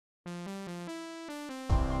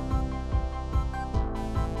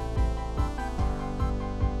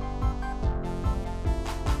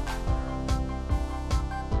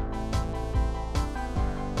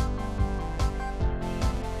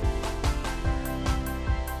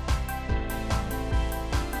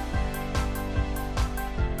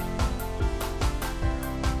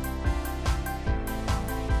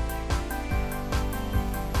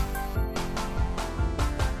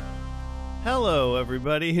Hello,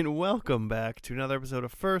 everybody, and welcome back to another episode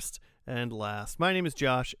of First and Last. My name is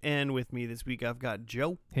Josh, and with me this week I've got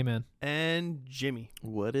Joe. Hey, man. And Jimmy.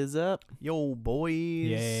 What is up? Yo, boys.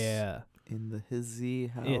 Yeah. In the hizzy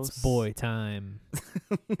house. It's boy time.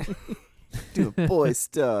 Doing boy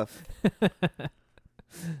stuff.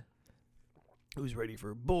 Who's ready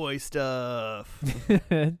for boy stuff?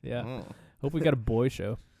 Yeah. Oh. Hope we got a boy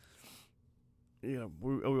show. Yeah, are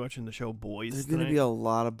we watching the show Boys There's tonight? going to be a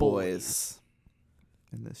lot of boys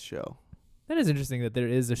in this show. That is interesting that there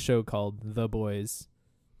is a show called The Boys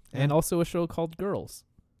and also a show called Girls.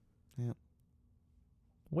 Yeah.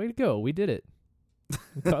 Way to go. We did it.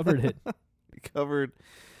 We covered it. We covered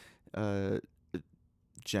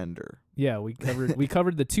gender. Yeah, we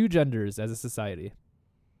covered the two genders as a society.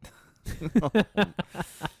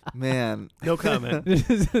 Man. No comment.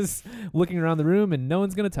 Just looking around the room and no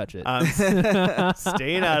one's going to touch it. I'm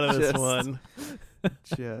staying out of this one.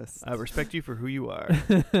 Just. I respect you for who you are.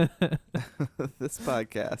 This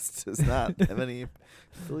podcast does not have any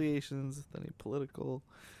affiliations with any political.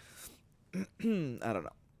 I don't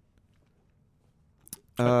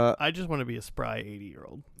know. I just want to be a spry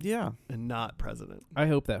 80-year-old Yeah. and not president. I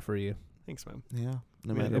hope that for you. Thanks, man. Yeah.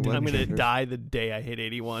 No I'm matter gonna, what. I'm gonna gender. die the day I hit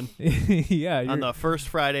 81 Yeah. on the first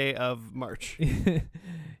Friday of March.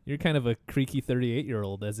 You're kind of a creaky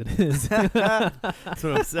 38-year-old as it is. That's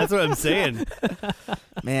what I'm saying.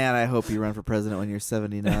 Man, I hope you run for president when you're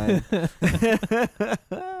 79.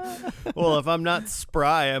 Well, if I'm not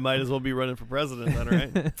spry, I might as well be running for president then,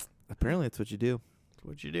 right? Apparently, it's what you do. That's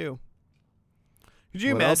what you do. Could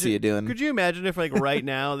you What imagine? else are you doing? Could you imagine if, like, right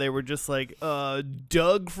now they were just like,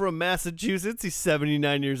 Doug from Massachusetts, he's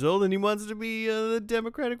 79 years old and he wants to be the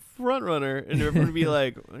Democratic frontrunner, and everyone would be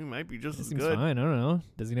like, well, he might be just He as seems good. fine. I don't know.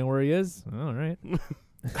 Does he know where he is? Oh, all right.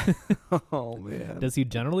 Oh, man. Does he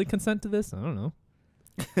generally consent to this? I don't know.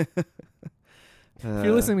 If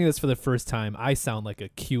you're listening to this for the first time, I sound like a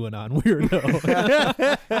QAnon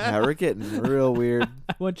weirdo. Yeah, we're getting real weird.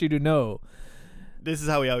 I want you to know. This is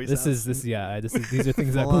how we always. These are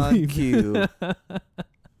things I Full on believe. Q.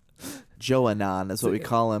 Joanon is what we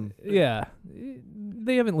call him. Yeah.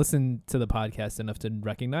 They haven't listened to the podcast enough to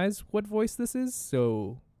recognize what voice this is,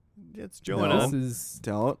 so It's this Joanna. is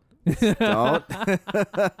Don't. Don't.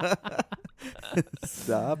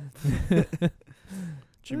 Stop.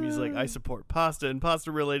 Jimmy's like, I support pasta and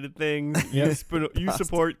pasta-related things. Yep. You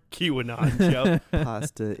support QAnon, Joe.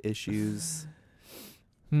 Pasta issues.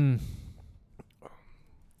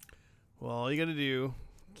 Well, all you gotta do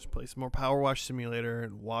is play some more Power Wash Simulator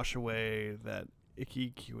and wash away that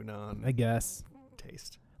icky QAnon I guess.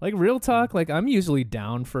 taste. Like, real talk, like, I'm usually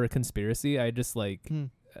down for a conspiracy. I just, like,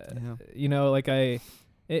 Yeah. you know, like,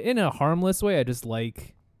 in a harmless way, I just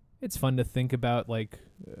like, it's fun to think about, like,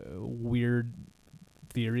 weird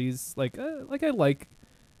theories. Like I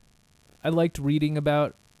liked reading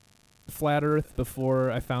about flat Earth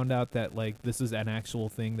before I found out that, like, this was an actual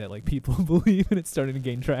thing that, like, people believe, and it's starting to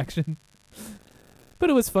gain traction. But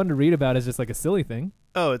it was fun to read about as just, like, a silly thing.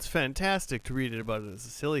 Oh, it's fantastic to read it about it as a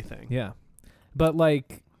silly thing. Yeah. But,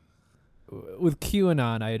 like, with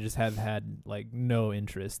QAnon, I just have had, like, no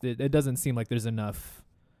interest. It doesn't seem like there's enough,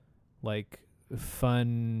 like,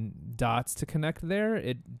 fun dots to connect there.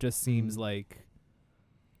 It just seems like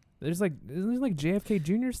isn't there like JFK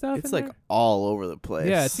Jr. stuff It's in like there? all over the place.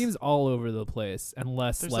 Yeah, it seems all over the place,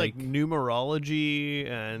 unless There's like numerology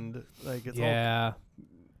and like it's all.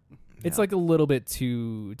 It's like a little bit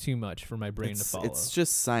too much for my brain to follow. It's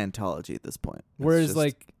just Scientology at this point. Whereas,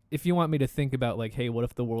 like, if you want me to think about, like, hey, what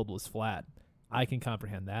if the world was flat? I can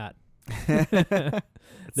comprehend that.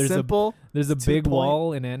 There's simple. There's a to big the point.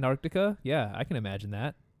 wall in Antarctica. Yeah, I can imagine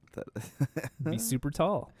that. It'd be super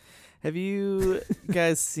tall. Have you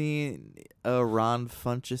guys seen Ron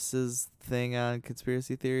Funches's thing on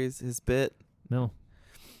conspiracy theories? His bit No.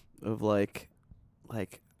 of like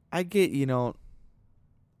I get you don't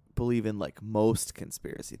believe in like most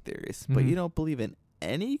conspiracy theories, but you don't believe in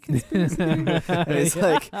any conspiracy theory. And he's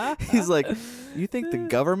like, you think the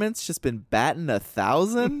government's just been batting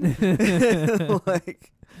 1,000?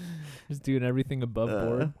 Like, just doing everything above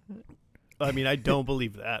board. I mean, I don't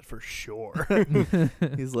believe that for sure.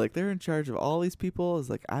 He's like, they're in charge of all these people. He's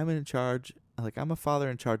like, I'm in charge. Like, I'm a father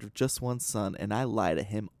in charge of just one son, and I lie to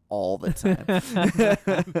him all the time.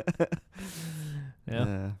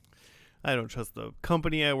 Yeah. I don't trust the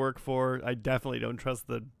company I work for. I definitely don't trust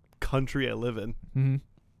the country I live in.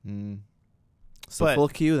 Mm-hmm. So But- full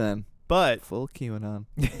Q then. But Full QAnon.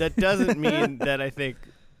 that doesn't mean that I think,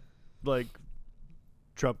 like,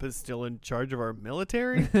 Trump is still in charge of our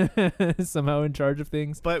military. Somehow in charge of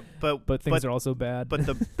things. But things are also bad. But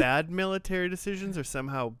the bad military decisions are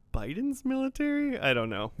somehow Biden's military? I don't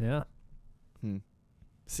know. Yeah.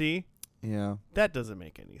 See? Yeah. That doesn't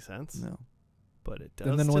make any sense. No. But it does.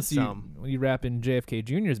 And then to once some. you wrap in JFK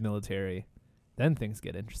Jr.'s military, then things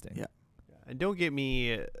get interesting. Yeah. And don't get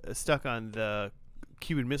me stuck on the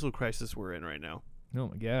Cuban Missile Crisis we're in right now. Oh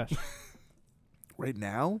my gosh. Right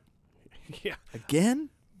now? Yeah. Again?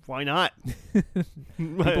 Why not?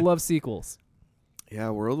 People love sequels. Yeah,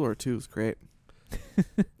 World War II is great.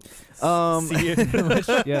 See you.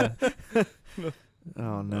 Yeah.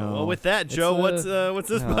 Oh no. Well, with that, Joe, what's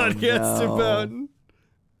this podcast no. about?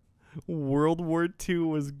 World War II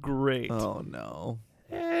was great. Oh no.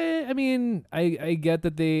 I mean, I get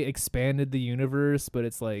that they expanded the universe, but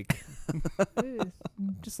it's like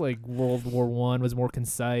just like World War One was more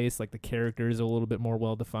concise, like the characters are a little bit more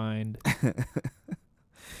well defined.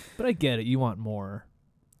 But I get it, you want more.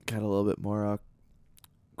 Got a little bit more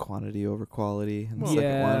quantity over quality in the Well,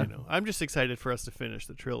 second one. you know, I'm just excited for us to finish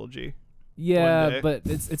the trilogy. Yeah, day. but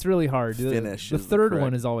it's really hard. Finish The is the third correct-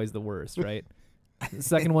 one is always the worst, right? The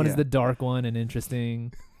second one is Yeah. the dark one and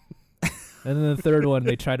interesting. And then the third one,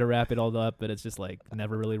 they try to wrap it all up, but it's just like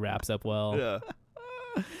never really wraps up well. Yeah.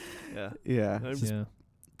 Yeah. Yeah. I'm just- Yeah.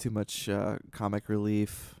 Too much comic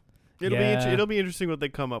relief. It'll be interesting what they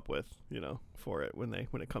come up with, for it when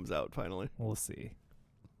it comes out finally. We'll see.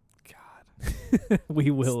 God. We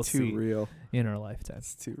will It's too see real. in our lifetime.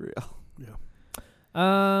 It's too real.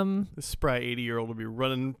 The spry 80-year-old will be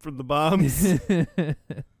running from the bombs. Man.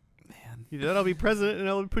 Then I'll be president and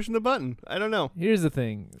I'll be pushing the button. I don't know. Here's the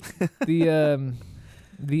thing. The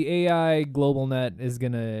AI global net is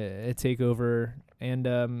going to take over and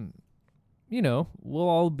we'll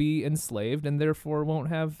all be enslaved and therefore won't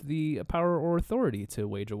have the power or authority to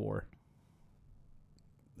wage a war.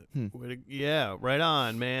 Yeah, right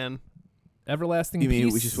on, man. Everlasting You peace.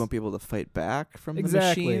 mean we just won't be able to fight back from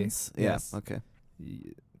Exactly. the machines? Yes. Yeah. Okay.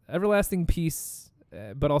 Everlasting peace,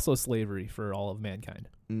 but also slavery for all of mankind.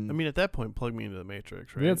 I mean, at that point, plug me into the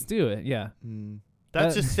Matrix, right? Let's do it. Yeah.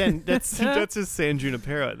 That's that- just that's just San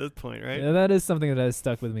Junipero at this point, right? Yeah, that is something that has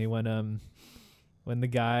stuck with me when the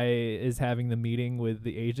guy is having the meeting with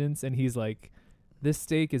the agents and he's like, this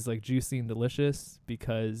steak is like juicy and delicious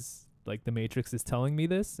because like the Matrix is telling me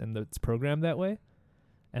this and it's programmed that way.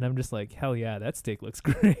 And I'm just like, hell yeah, that steak looks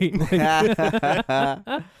great.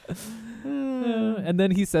 And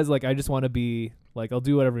then he says like, I just want to be like, I'll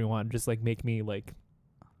do whatever you want. Just like make me like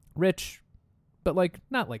rich, but like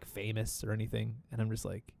not like famous or anything. And I'm just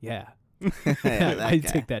like, yeah, I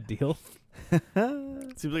take that deal.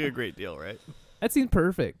 Seems like a great deal, right? That seemed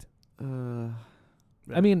perfect. Yeah.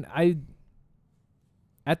 I mean,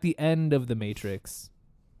 at the end of the Matrix,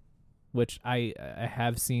 which I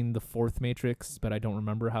have seen the fourth Matrix, but I don't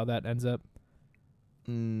remember how that ends up.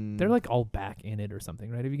 They're like all back in it or something,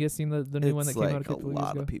 right? Have you guys seen the new one that came out a couple a of years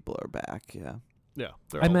lot ago? of people are back. Yeah. Yeah.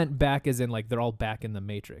 I meant back as in like they're all back in the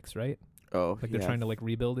Matrix, right? Oh, Like they're trying to like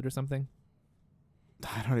rebuild it or something.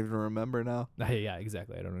 I don't even remember now. Yeah,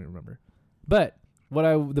 exactly. I don't even remember. But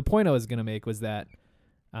the point I was gonna make was that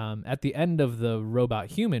at the end of the robot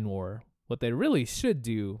human war, what they really should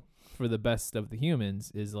do for the best of the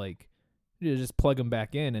humans is like just plug them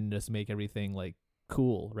back in and just make everything like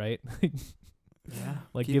cool, right? Yeah.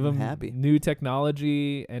 Like Keep give 'em them happy. new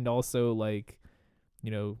technology and also like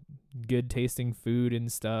good tasting food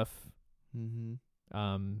and stuff.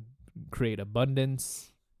 Mm-hmm. Create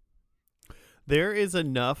abundance. There is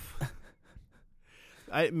enough.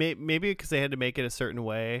 Maybe because they had to make it a certain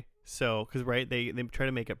way. So, because they try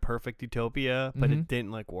to make it perfect utopia, but it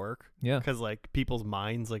didn't like work. Yeah. Because like people's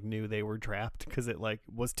minds like knew they were trapped because it like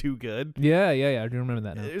was too good. Yeah. I do remember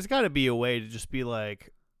that now. There's got to be a way to just be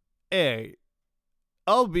like, hey,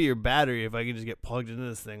 I'll be your battery if I can just get plugged into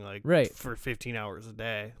this thing like Right. for 15 hours a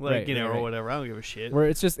day, like Right, or right. whatever. I don't give a shit. Where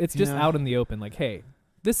it's just Yeah. out in the open, like, hey,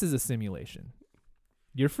 this is a simulation.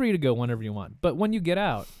 You're free to go whenever you want, but when you get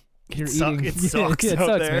out, you're eating. It sucks it out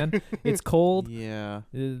sucks, there. man. It's cold. Yeah.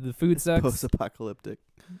 The food sucks. Post-apocalyptic.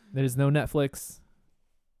 There's no Netflix.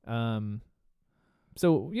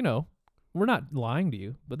 So we're not lying to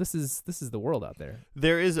you, but this is the world out there.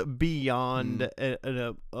 There is beyond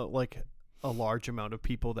like a large amount of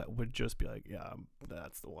people that would just be like, yeah,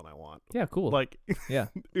 that's the one I want. Yeah, cool. Like, yeah,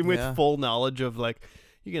 with Yeah. full knowledge of like,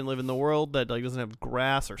 you can live in the world that like doesn't have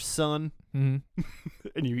grass or sun, mm-hmm.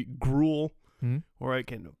 and you eat gruel, Mm-hmm. or I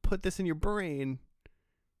can put this in your brain,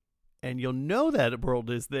 and you'll know that world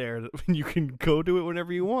is there. You can go to it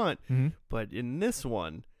whenever you want. Mm-hmm. But in this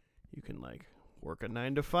one, you can like work a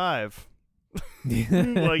 9 to 5.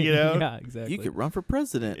 Well, you know. Yeah, exactly. You could run for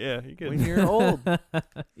president Yeah, you when could. you're old.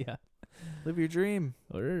 Yeah. Live your dream.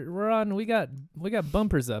 We're on. We got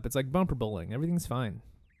bumpers up. It's like bumper bowling. Everything's fine.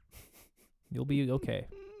 You'll be okay.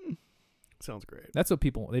 Sounds great. That's what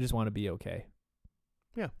people. They just want to be okay.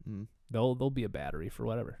 Mm. They'll be a battery for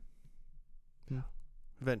whatever.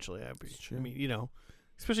 Eventually, I'd be. Sure. I mean, you know,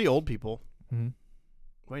 especially old people. Mm-hmm.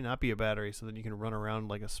 Why not be a battery so then you can run around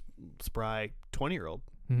like a spry 20-year-old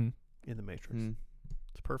Mm-hmm. in the Matrix? Mm.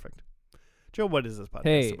 It's perfect. Joe, what is this podcast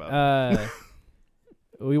Hey, about?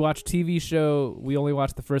 we watch TV show. We only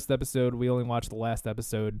watched the first episode. We only watched the last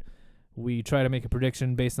episode. We try to make a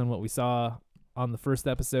prediction based on what we saw on the first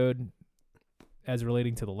episode as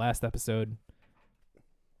relating to the last episode.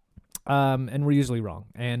 And we're usually wrong.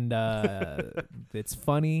 And it's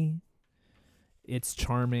funny. It's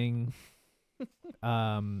charming.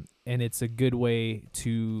 And it's a good way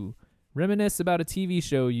to reminisce about a TV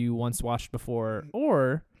show you once watched before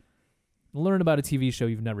or learn about a TV show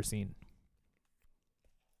you've never seen.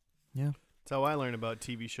 Yeah. That's how I learn about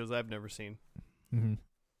TV shows I've never seen.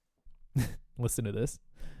 Mm-hmm. Listen to this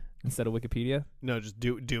instead of Wikipedia. No, just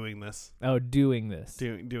doing this. Oh, doing this.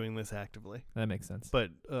 Doing this actively. That makes sense.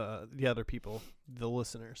 But the other people, the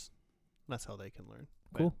listeners, that's how they can learn.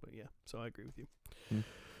 Cool. But yeah, so I agree with you. Mm.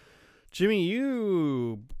 Jimmy,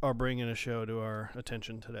 you are bringing a show to our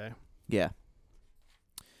attention today. Yeah.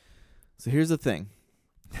 So here's the thing.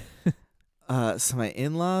 So my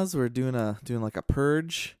in-laws were doing like a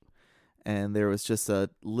purge, and there was just a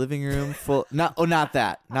living room full. Not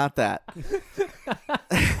that.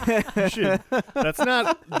 You should. That's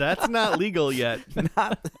not legal yet.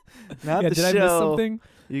 not Yeah, the did show I miss something?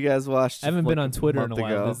 you guys watched. I haven't been like on Twitter in a month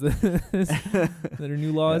while. ago. Is there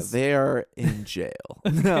new laws? Yeah, they are in jail.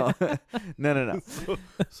 No.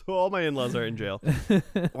 So all my in-laws are in jail.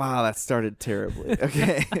 Wow, that started terribly.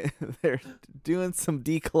 Okay. They're doing some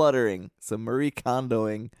decluttering, some Marie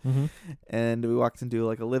Kondoing, Mm-hmm. and we walked into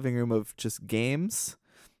like a living room of just games.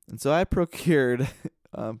 And so I procured,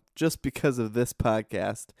 just because of this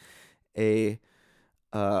podcast,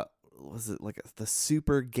 was it like the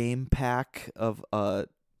super game pack of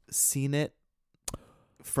Seen It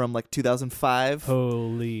from like 2005.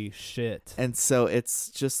 Holy shit. And so it's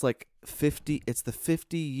just like 50. It's the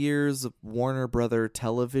 50 years of Warner Brother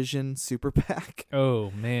Television super pack.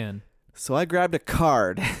 Oh, man. So I grabbed a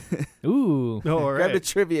card. Ooh. Oh, all Grabbed a right.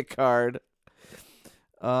 trivia card.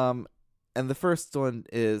 And the first one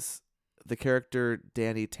is the character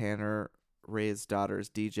Danny Tanner raised daughters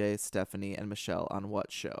DJ, Stephanie, and Michelle on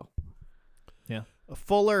what show? A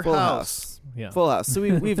Fuller Full House. Yeah. Full House. So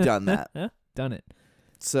we've done that. Done it.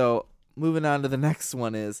 So moving on to the next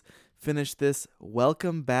one is finish this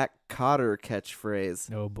welcome back Kotter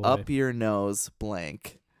catchphrase. Oh, boy. Up your nose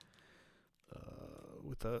blank.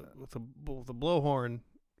 With a blowhorn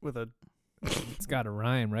with a It's got a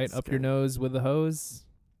rhyme, right? It's Up your got- nose with a hose.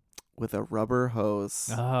 With a rubber hose.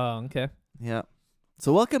 Oh, okay. Yeah.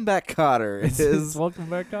 So welcome back Kotter is Welcome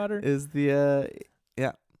back, Kotter. is the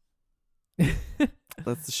yeah.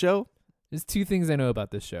 That's the show. There's two things I know about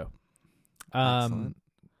this show. Excellent.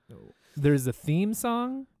 There's a theme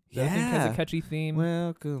song that I think has Yeah. a catchy theme.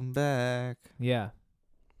 Welcome back. Yeah.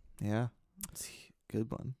 Yeah. It's a good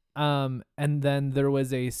one. And then there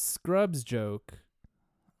was a Scrubs joke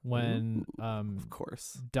when Ooh, of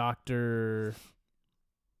course. Dr.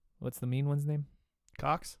 What's the mean one's name?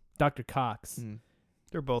 Cox. Dr. Cox. Mm,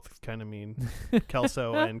 They're both kind of mean.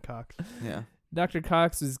 Kelso and Cox. yeah. Dr.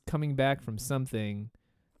 Cox was coming back from something,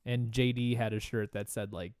 and JD had a shirt that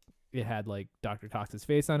said, like, it had, like, Dr. Cox's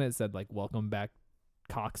face on it. It said, like, welcome back,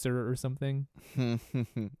 Coxer or something.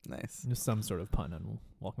 Nice. Just some sort of pun on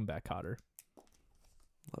welcome back, Kotter.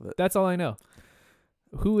 Love it. That's all I know.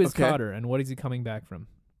 Who is Okay. Kotter, and what is he coming back from?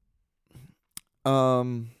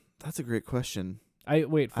 That's a great question.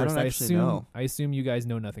 Wait, I first, don't I actually assume know. I assume you guys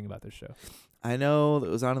know nothing about this show. I know that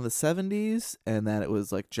it was on in the 70s and that it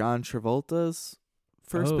was like John Travolta's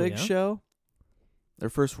first Oh, big yeah? show. Their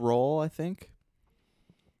first role, I think.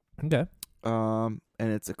 Okay. And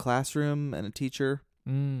it's a classroom and a teacher.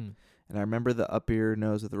 Mm. And I remember the up your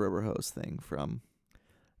nose with the rubber hose thing from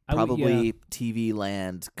I would- probably yeah. TV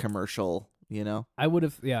Land commercial, you know? I would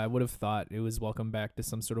have thought it was welcome back to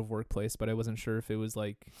some sort of workplace, but I wasn't sure if it was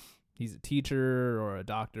like he's a teacher or a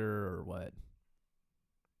doctor or what.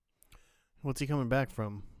 What's he coming back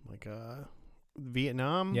from? Like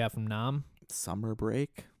Vietnam? Yeah, from Nam. Summer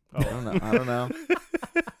break? Oh. I don't know.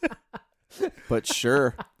 But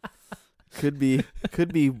sure. Could be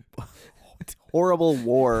horrible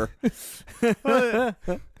war. I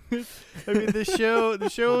mean, the show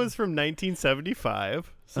is from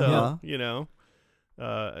 1975, so Uh-huh. you know,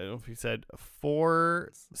 I don't know if you said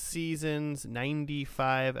 4 seasons,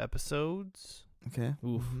 95 episodes. Okay.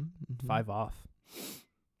 Oof. Mhm. 5 off.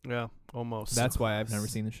 Yeah, almost. That's why I've never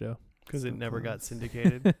seen the show. because it so never got close.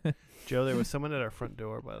 syndicated. Joe, there was someone at our front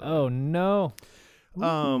door, by the way. Oh no.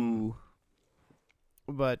 Ooh.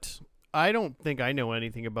 But I don't think I know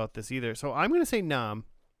anything about this either. So I'm going to say Nam.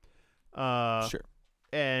 Sure.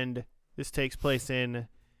 And this takes place in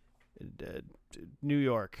New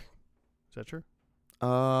York. Is that true?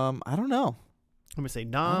 I don't know. I'm going to say I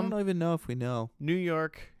Nam, don't even know if we know. New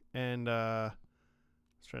York, and I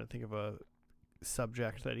was trying to think of a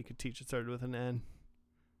subject that he could teach that started with an N.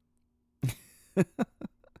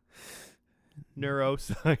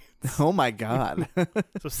 Neuroscience. Oh my God.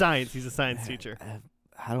 So science. He's a science teacher.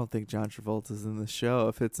 I don't think John Travolta's in the show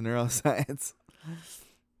if it's neuroscience.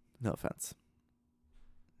 No offense.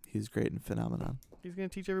 He's great in Phenomenon. He's going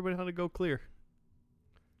to teach everybody how to go clear.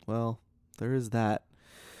 Well, there is that.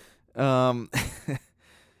 New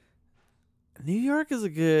York is a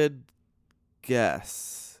good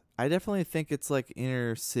guess. I definitely think it's like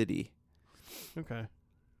inner city Okay.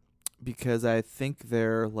 because I think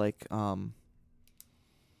they're like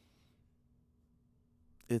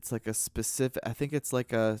it's like a specific, I think it's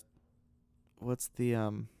like a, what's the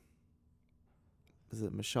is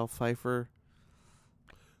it Michelle Pfeiffer?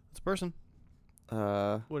 It's a person.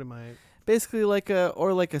 What am I? Basically like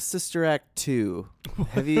a Sister Act 2.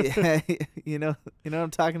 Have you you know what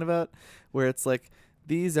I'm talking about? Where it's like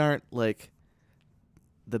these aren't like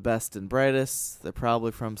the best and brightest. They're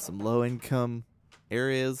probably from some low income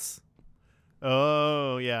areas.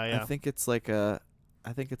 Oh, yeah. I think it's like that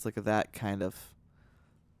kind of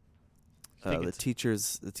the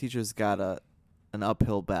teachers got an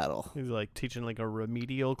uphill battle. He's like teaching like a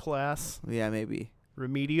remedial class. Yeah, maybe.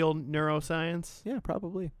 Remedial neuroscience. Yeah,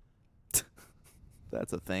 probably.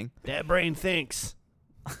 That's a thing. That brain thinks.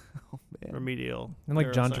 Oh man. Remedial. And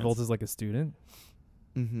like John neuroscience. Travolta's like a student.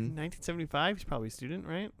 Mm-hmm. 1975. He's probably a student,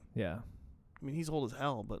 right? Yeah. I mean, he's old as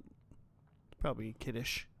hell, but probably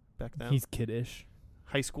kiddish back then. He's kiddish.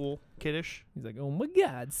 High school kiddish. He's like, oh my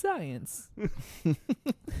God, science. That's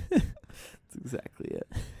exactly it.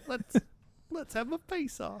 Let's have a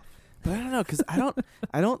face off. But I don't know, because I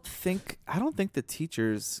don't think the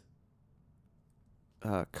teachers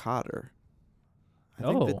Kotter.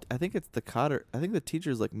 I think it's the Kotter. I think the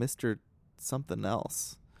teacher's like Mr. something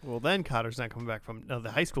else. Well, then Cotter's not coming back from. No, the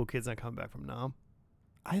high school kid's not coming back from Nam.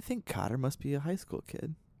 I think Kotter must be a high school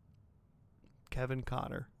kid. Kevin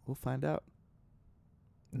Kotter. We'll find out.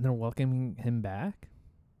 And they're welcoming him back.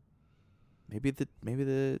 Maybe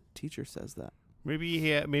the teacher says that. Maybe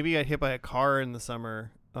he got hit by a car in the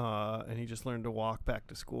summer, and he just learned to walk back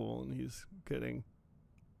to school, and he's getting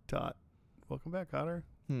taught. Welcome back, Kotter.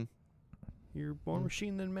 You're more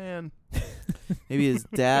machine than man. Maybe his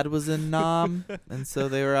dad was in Nam, and so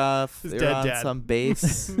they were on some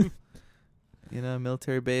base,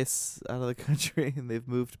 military base out of the country, and they've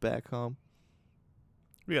moved back home.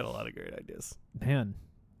 We got a lot of great ideas. Man,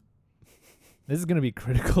 this is gonna be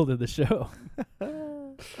critical to the show.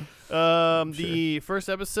 Sure. The first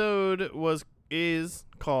episode is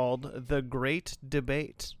called The Great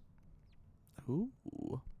Debate. Ooh.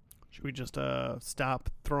 Should we just stop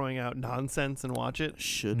throwing out nonsense and watch it?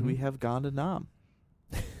 Should we have gone to Nam?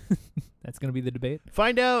 That's gonna be the debate.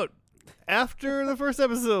 Find out after the first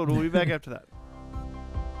episode. We'll be back after that.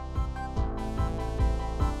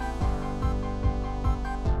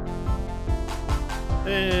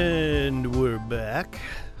 And we're back.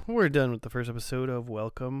 We're done with the first episode of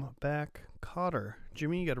Welcome Back, Kotter.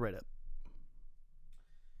 Jimmy, you got to write up.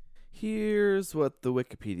 Here's what the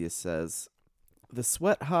Wikipedia says. The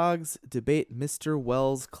Sweat Hogs debate Mr.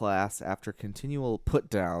 Wells' class after continual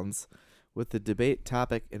put-downs with the debate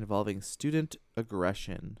topic involving student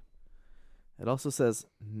aggression. It also says,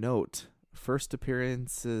 note, first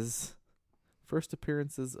appearances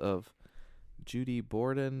of Judy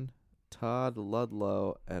Borden, Todd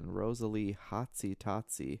Ludlow, and Rosalie Hotsy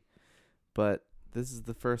Totsy. But this is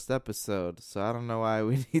the first episode, so I don't know why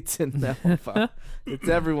we need to know about it's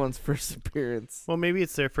everyone's first appearance. Well, maybe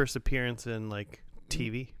it's their first appearance in, like,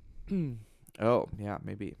 TV. Oh, yeah,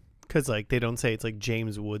 maybe. Because, like, they don't say it's, like,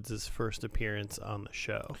 James Woods' first appearance on the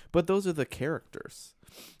show. But those are the characters.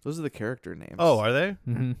 Those are the character names. Oh, are they?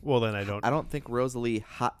 Mm-hmm. Well, then I don't think Rosalie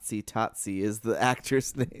Hotsy Totsy is the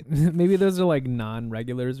actor's name. Maybe those are like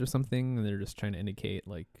non-regulars or something, and they're just trying to indicate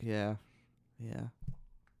like. Yeah.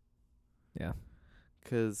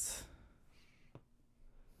 Because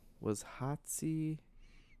was Hotsy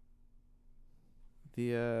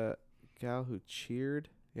the gal who cheered?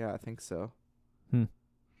 Yeah, I think so. Hmm.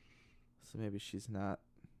 So maybe she's not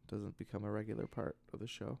doesn't become a regular part of the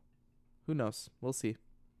show. Who knows? We'll see.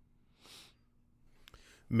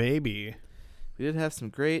 Maybe. We did have some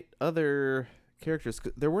great other characters.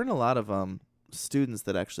 There weren't a lot of students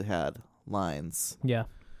that actually had lines. Yeah.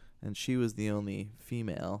 And she was the only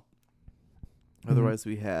female. Mhm. Otherwise,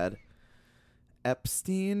 we had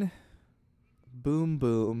Epstein, Boom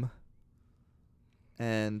Boom,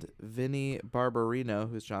 and Vinny Barbarino,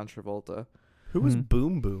 who's John Travolta. Who was Mhm.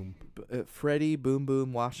 Boom Boom? Freddie Boom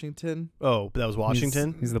Boom Washington. Oh, that was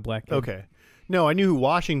Washington? He's the black kid. Okay. No, I knew who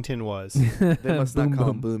Washington was. They must Boom not call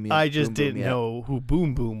Boom. him Boom yet. I just Boom Boom didn't yet. know who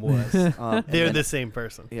Boom Boom was. And They're then- the same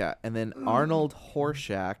person. Yeah, and then Arnold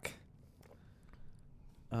Horshack.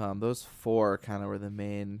 Those four kind of were the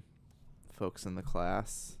main folks in the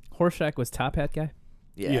class. Horshack was Top Hat guy?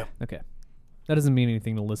 Yeah, Yeah. Okay. That doesn't mean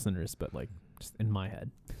anything to listeners, but like just in my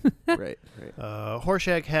head. right.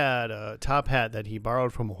 Horshack had a top hat that he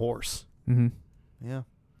borrowed from a horse. Mm-hmm. Yeah,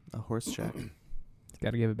 a horse shack.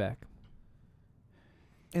 Got to give it back.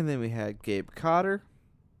 And then we had Gabe Kotter,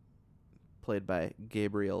 played by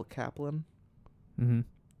Gabriel Kaplan. Mm-hmm.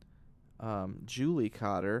 Julie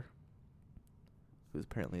Cotter, who's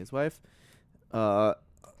apparently his wife.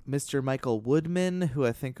 Mr. Michael Woodman, who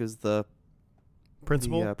I think was the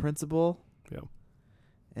Principal? The, principal. Yeah.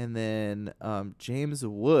 And then James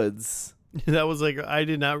Woods. That was like I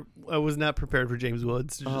was not prepared for James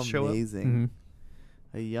Woods to just show up. Amazing.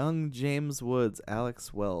 Mm-hmm. A young James Woods,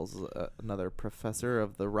 Alex Wells, another professor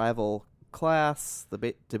of the rival class,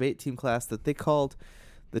 the debate team class that they called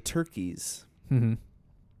the Turkeys. Mm-hmm.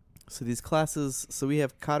 So these classes, so we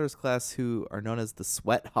have Cotter's class who are known as the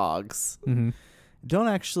Sweat Hogs. Mm-hmm. Don't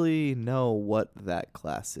actually know what that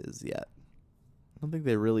class is yet. I don't think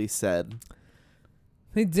they really said.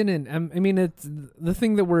 They didn't. I mean, it's the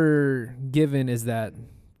thing that we're given is that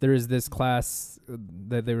there is this class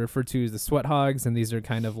that they refer to as the Sweat Hogs, and these are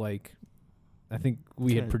kind of like, I think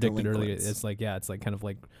we had Kinda predicted earlier. delinquents. It's like, yeah, it's like kind of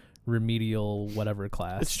like remedial whatever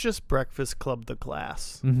class. It's just Breakfast Club the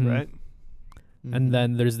class, Mhm. right? And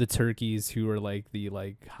then there's the turkeys who are like the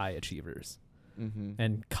like high achievers. Mm-hmm.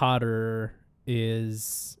 And Kotter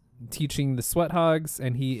is teaching the Sweat Hogs,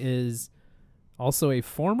 and he is also a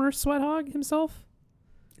former Sweat Hog himself.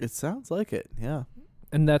 It sounds like it, yeah.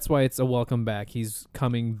 And that's why it's a welcome back. He's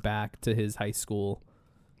coming back to his high school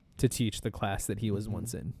to teach the class that he was Mhm.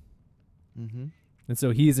 once in. Mm-hmm. And so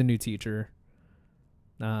he's a new teacher.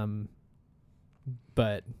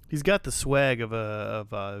 But He's got the swag of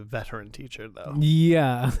a veteran teacher, though.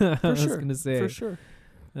 yeah, I For was sure. gonna say For sure.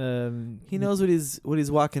 Um, He knows what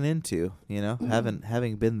he's walking into, you know,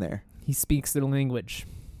 having been there. he speaks their language.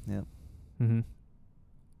 Yeah. Mm-hmm.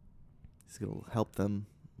 He's gonna help them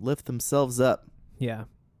lift themselves up Yeah.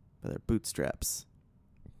 by their bootstraps.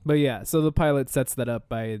 But yeah, so the pilot sets that up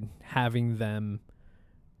by having them,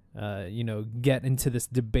 get into this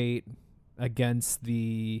debate against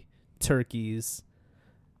the turkeys,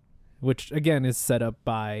 which again is set up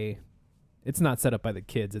by, it's not set up by the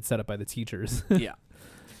kids, it's set up by the teachers. Yeah.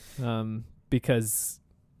 Because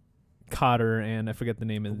Cotter and I forget the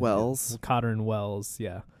name of Wells. Cotter and Wells,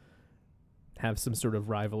 yeah, have some sort of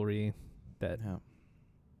rivalry that Yeah.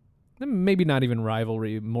 maybe not even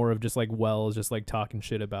rivalry, more of just like Wells just like talking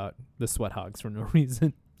shit about the Sweat Hogs for no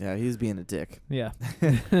reason. Yeah, he's being a dick. Yeah.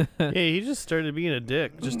 Yeah, he just started being a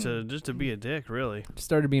dick, just to be a dick, really.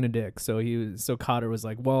 Started being a dick. So Cotter was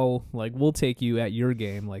like, well, like we'll take you at your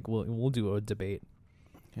game, like we'll do a debate.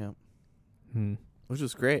 Yeah. Hmm. Which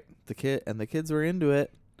was great. The kids were into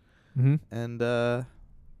it, Mm-hmm. and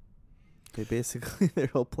they basically their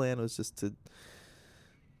whole plan was just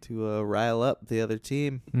to rile up the other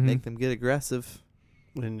team, Mhm. make them get aggressive.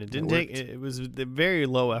 And it didn't worked. take. It was a very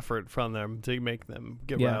low effort from them to make them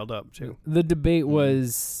get Yeah. riled up too. The debate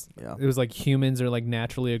was Yeah. it was like humans are like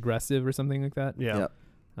naturally aggressive or something like that. Yeah.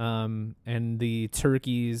 Yep. And the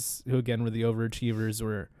turkeys, who again were the overachievers,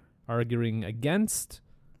 were arguing against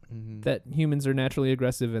Mm-hmm. that humans are naturally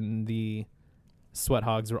aggressive, and the Sweat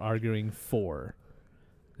Hogs were arguing for.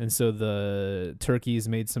 And so the turkeys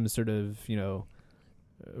made some sort of,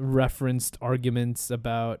 referenced arguments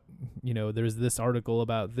about, there's this article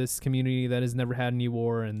about this community that has never had any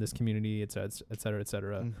war, and this community, et cetera, et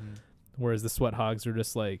cetera. Mm-hmm. Whereas the Sweat Hogs are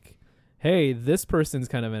just like, hey, this person's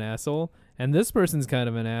kind of an asshole, and this person's kind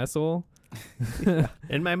of an asshole.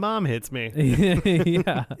 And my mom hits me.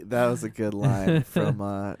 Yeah. That was a good line from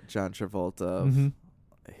John Travolta. Of Mhm.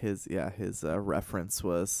 His reference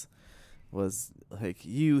was like,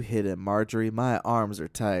 you hit him, Marjorie. My arms are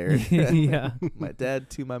tired. Yeah. My dad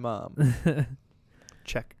to my mom.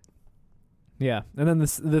 Check. Yeah, and then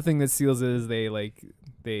the thing that seals it is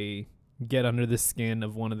they get under the skin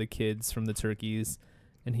of one of the kids from the turkeys,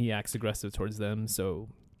 and he acts aggressive towards them. So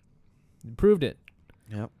proved it.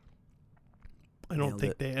 Yep. I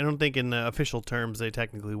don't think in official terms they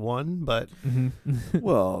technically won, but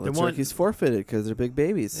Well, the They won- turkey's forfeited because they're big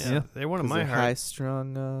babies. yeah, they're one of 'Cause my they're heart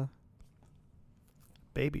high-strung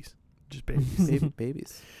babies. Just babies.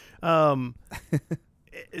 babies.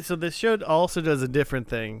 So this show also does a different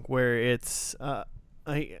thing where it's the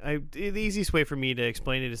easiest way for me to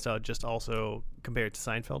explain it is to just also compare it to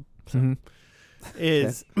Seinfeld. So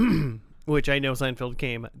is which I know Seinfeld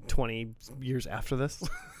came 20 years after this.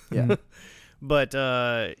 Yeah. But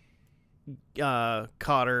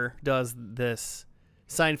Kotter does this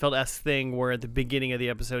Seinfeld-esque thing where at the beginning of the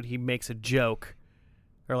episode he makes a joke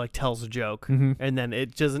or like tells a joke, and then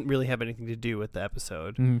it doesn't really have anything to do with the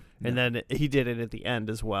episode. And then he did it at the end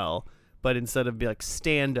as well. But instead of be like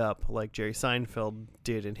stand up like Jerry Seinfeld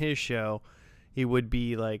did in his show, he would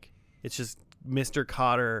be like, it's just Mr.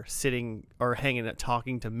 Kotter sitting or hanging out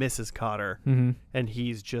talking to Mrs. Kotter, and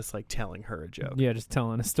he's just like telling her a joke. Yeah, just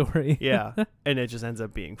telling a story. Yeah, and it just ends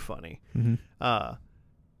up being funny.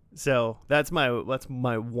 So that's my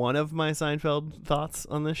one of my Seinfeld thoughts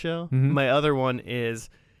on this show. My other one is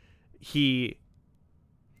I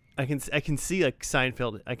can see like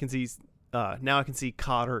Seinfeld. I can see now I can see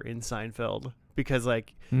Kotter in Seinfeld because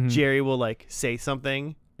like Jerry will like say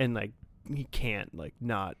something and like he can't like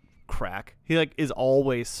not crack. He like is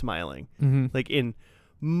always smiling. Like in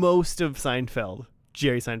most of Seinfeld,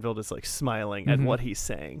 Jerry Seinfeld is like smiling at what he's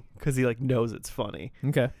saying because he like knows it's funny.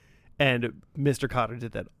 Okay. And Mr. Kotter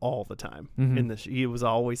did that all the time. In this, he was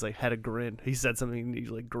always like had a grin. He said something and he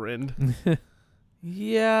like grinned.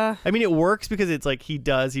 Yeah. I mean, it works because it's like he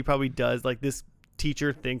probably does like this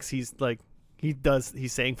teacher thinks he's like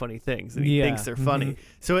he's saying funny things and he thinks they're funny.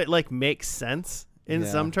 So it like makes sense in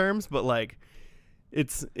some terms, but like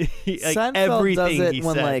it's like Seinfeld everything does it he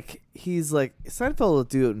when said. like he's like Seinfeld will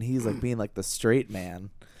do it and he's like being like the straight man.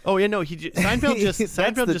 Oh yeah, no, Seinfeld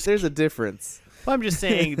just there's a difference. Well, I'm just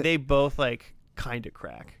saying they both like kind of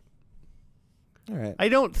crack. All right. I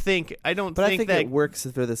don't think But I think that it works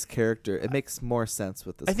for this character. It makes more sense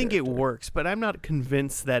with this I think it character. works, but I'm not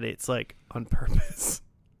convinced that it's like on purpose.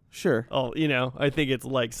 Sure. Oh, I think it's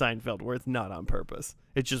like Seinfeld where it's not on purpose.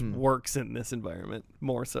 It just works in this environment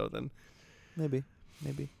more so than Maybe.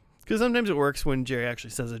 because sometimes it works when Jerry actually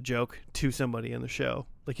says a joke to somebody in the show,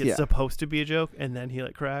 like it's supposed to be a joke, and then he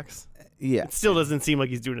like cracks. Yeah. It still doesn't seem like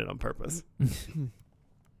he's doing it on purpose.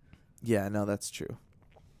 Yeah, no, that's true.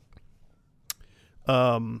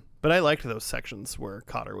 But I liked those sections where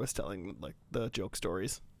Kotter was telling like the joke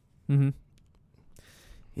stories.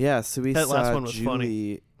 Yeah, so we That saw last one was Julie.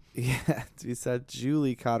 funny. Yeah, we saw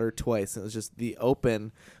Julie Cotter twice. It was just the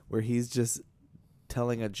open where he's just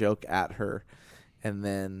telling a joke at her, and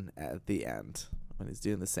then at the end when he's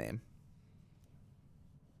doing the same.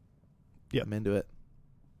 Yeah, I'm into it.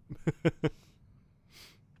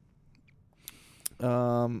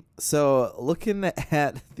 So looking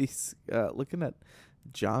at these, looking at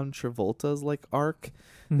John Travolta's like arc.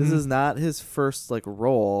 This is not his first like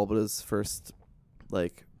role, but his first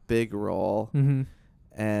like big role.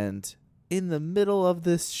 And in the middle of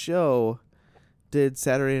this show, did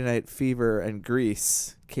Saturday Night Fever and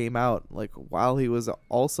Grease came out like while he was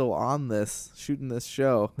also on this shooting this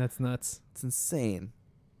show. That's nuts. It's insane.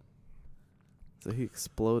 So he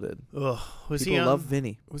exploded. Was People he on, love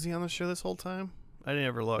Vinny. Was he on the show this whole time? I didn't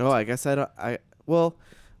ever look. Oh, I guess I don't. Well,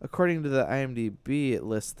 according to the IMDb, it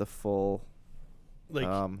lists the full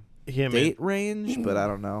like date range, but I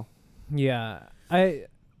don't know. Yeah,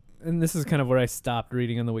 and this is kind of where I stopped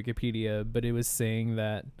reading on the Wikipedia, but it was saying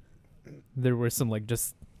that there were some like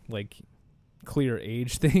just like clear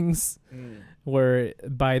age things where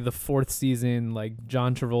by the fourth season, like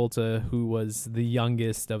John Travolta, who was the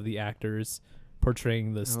youngest of the actors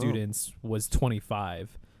portraying the students, was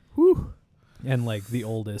 25. Whew. And like the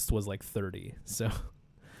oldest was like 30. So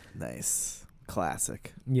Nice.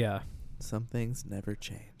 Classic. yeah. Some things never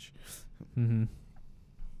change. Mm-hmm.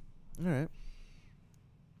 All right.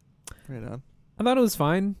 Right on. I thought it was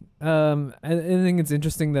fine. I think it's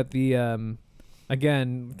interesting that the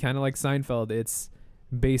again, kind of like Seinfeld, it's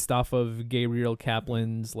based off of Gabriel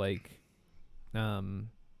Kaplan's like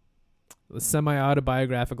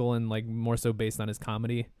semi-autobiographical and like more so based on his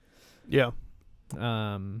comedy. Yeah.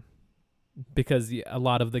 Because a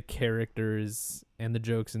lot of the characters and the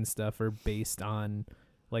jokes and stuff are based on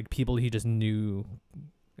like people he just knew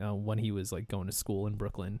when he was like going to school in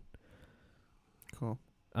Brooklyn. Cool.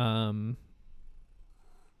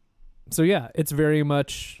 So yeah, it's very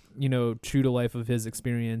much, true to life of his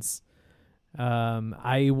experience.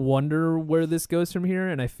 I wonder where this goes from here,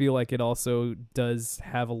 and I feel like it also does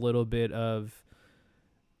have a little bit of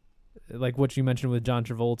like what you mentioned with John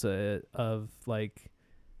Travolta of like,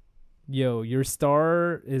 yo, your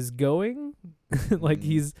star is going, like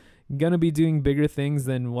he's gonna be doing bigger things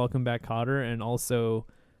than Welcome Back, Kotter, and also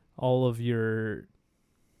all of your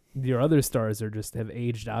other stars are just have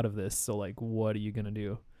aged out of this. So like, what are you gonna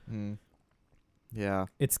do? Yeah,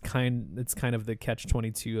 it's kind of the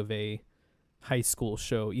catch-22 of a high school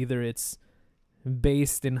show. Either it's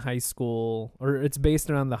based in high school or it's based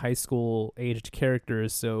around the high school aged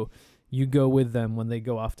characters, so you go with them when they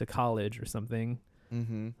go off to college or something.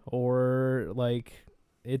 Or like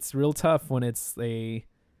it's real tough when it's a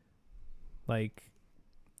like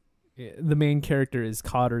the main character is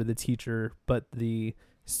Kotter, the teacher, but the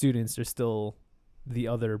students are still the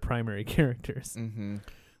other primary characters.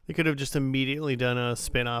 They could have just immediately done a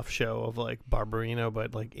spin-off show of like Barbarino,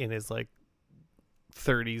 but like in his like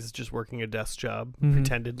 30s, just working a desk job,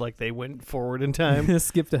 pretended like they went forward in time.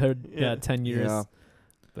 Skipped ahead 10 years. Yeah.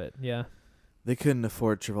 But yeah. They couldn't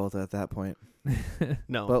afford Travolta at that point.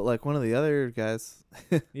 No. But like one of the other guys,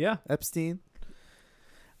 yeah, Epstein.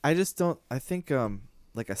 I think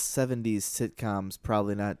like a 70s sitcom's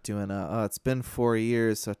probably not doing it's been 4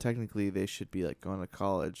 years, so technically they should be like going to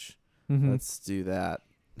college. Let's do that.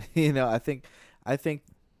 I think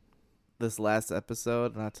this last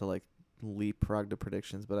episode, not to like leapfrog to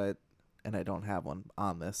predictions, but I don't have one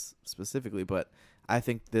on this specifically, but I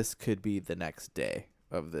think this could be the next day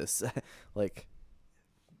of this. Like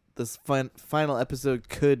this final episode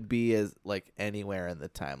could be as like anywhere in the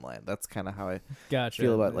timeline. That's kind of how I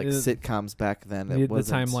feel about like sitcoms back then. The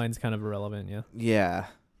timeline's kind of irrelevant. Yeah,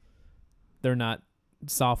 they're not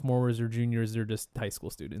sophomores or juniors, they're just high school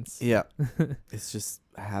students. Yeah. It's just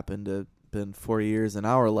happened to been 4 years in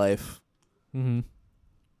our life. Yeah,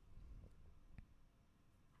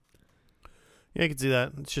 I could see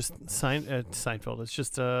that. It's just Seinfeld. It's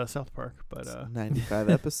just South Park, but 95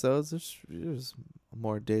 episodes. There's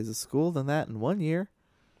more days of school than that in 1 year.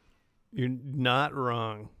 You're not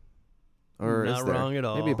wrong. Or not wrong at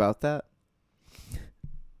all. Maybe about that.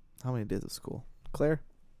 How many days of school, Claire?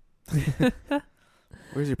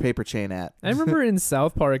 Where's your paper chain at? I remember in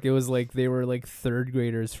South Park, it was like they were like third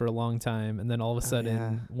graders for a long time, and then all of a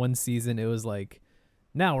sudden, one season, it was like,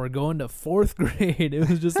 now we're going to fourth grade. It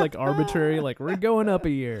was just like arbitrary, like we're going up a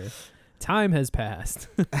year. Time has passed.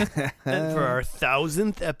 And for our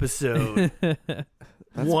 1000th episode,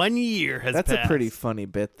 1 year has passed. That's a pretty funny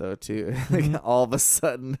bit, though, too. Like all of a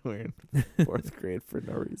sudden, we're in fourth grade for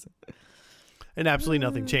no reason. And absolutely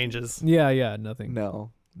nothing changes. Yeah, nothing.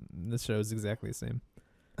 No. This show is exactly the same.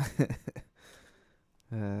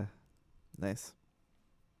 Nice.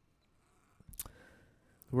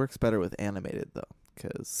 It works better with animated, though,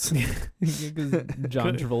 because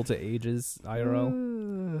John Travolta ages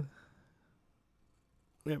IRL.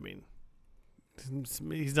 I mean,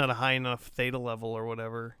 he's not a high enough theta level or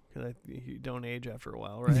whatever. You don't age after a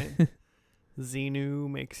while, right? Xenu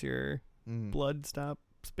makes your blood stop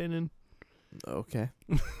spinning. Okay.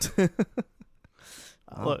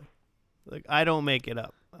 Look, I don't make it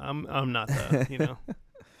up. I'm not the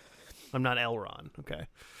I'm not Elron. Okay.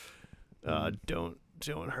 Don't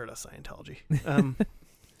hurt us, Scientology.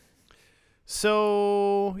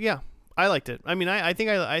 So yeah, I liked it. I mean, I think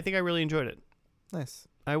I really enjoyed it. Nice.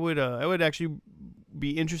 I would actually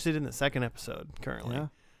be interested in the second episode currently. Yeah.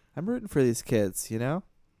 I'm rooting for these kids,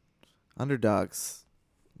 Underdogs.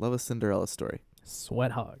 Love a Cinderella story.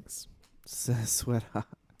 Sweat hogs. Sweat hog.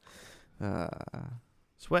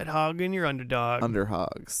 Sweat hog and your underdog.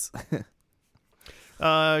 Underhogs.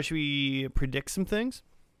 Should we predict some things?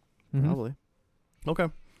 Probably. Okay.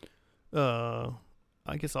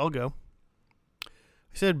 I guess I'll go. I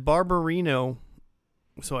said Barbarino,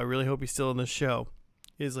 so I really hope he's still in the show,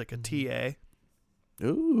 is like a TA.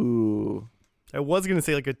 Ooh. I was going to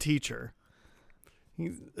say like a teacher.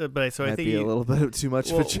 But I think be a little bit too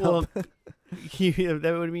much of a jump.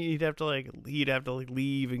 That would mean he'd have to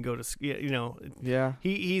leave and go to Yeah.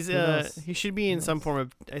 He should be in some form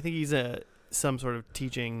of, I think he's some sort of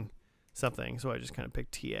teaching something, so I just kind of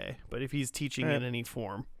picked TA. But if he's teaching in any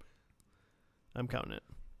form, I'm counting it.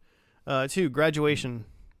 2, graduation.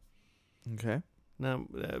 Okay. Now,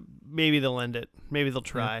 maybe they'll end it. Maybe they'll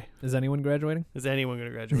try. Yeah. Is anyone graduating? Is anyone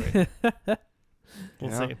going to graduate?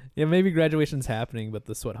 We'll see. Yeah, maybe graduation's happening, but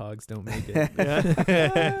the sweat hogs don't make it.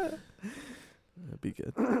 That'd be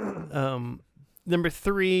good. Number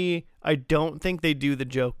 3, I don't think they do the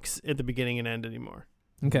jokes at the beginning and end anymore.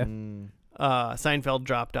 Okay. Seinfeld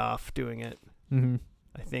dropped off doing it.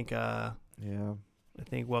 I think. Yeah. I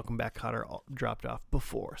think Welcome Back, Kotter dropped off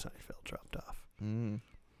before Seinfeld dropped off.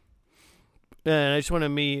 And I just want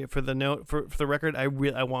to for the record, I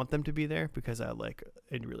want them to be there because I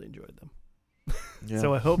really enjoyed them. Yeah.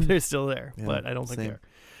 So I hope they're still there, Yeah, but I don't think same. they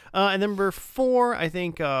are. And number 4, I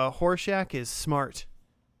think Horseshack is smart.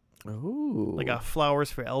 Ooh. Like a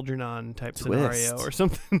Flowers for Algernon type Twist. scenario or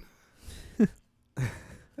something. If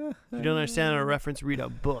you don't understand a reference, read a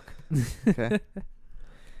book. Okay.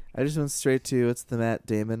 I just went straight to it's the Matt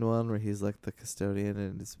Damon one where he's like the custodian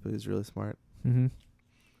and he's really smart. Mm-hmm.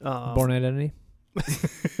 Born Identity.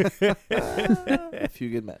 A Few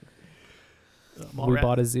Good Men. We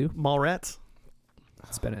Bought a Zoo. Mallrats.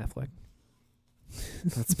 It's Ben Affleck.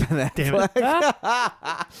 That's Ben Damn it.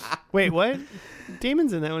 Affleck. Wait, what?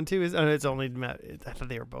 Damon's in that one too. It's only Matt. I thought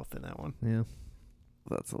they were both in that one. Yeah.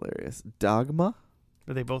 That's hilarious. Dogma.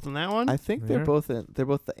 Are they both in that one? I think they're both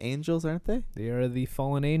the angels, aren't they? They are the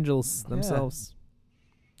fallen angels themselves.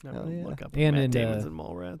 Never Hell yeah. look up And Matt in, Damon's and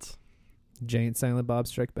Mallrats. Giant Silent Bob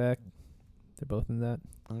Strike Back. They're both in that.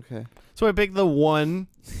 Okay. So I picked the one.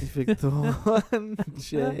 You picked the one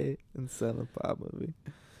Jay and Silent Bob movie.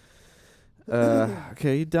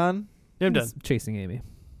 Okay, you done? Yeah, I'm done. It's Chasing Amy.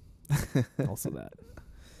 Also that.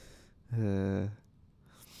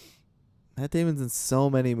 Matt Damon's in so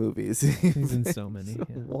many movies. He's in so many. Yeah.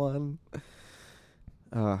 One.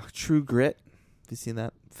 True Grit. Have you seen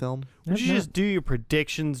that film? Would you just do your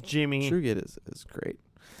predictions, Jimmy? True Grit is great.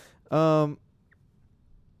 The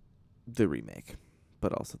remake,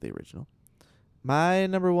 but also the original. My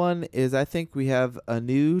number 1 is I think we have a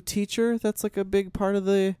new teacher that's like a big part of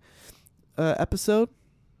the episode.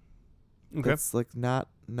 Okay. That's like not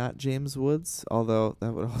James Woods, although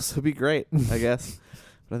that would also be great, I guess.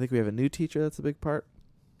 But I think we have a new teacher that's a big part.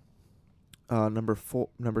 Number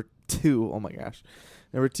 2, oh my gosh.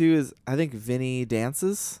 Number 2 is I think Vinny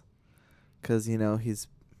dances, because he's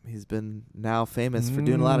been now famous for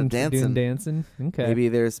doing a lot of dancing. Doing dancing. Okay. Maybe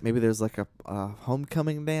there's like a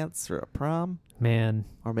homecoming dance or a prom. Man.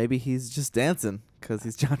 Or maybe he's just dancing because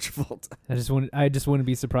he's John Travolta. I just wouldn't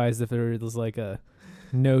be surprised if there was like a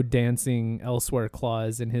no dancing elsewhere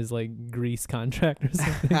clause in his like Grease contract or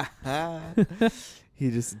something. He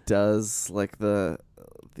just does like the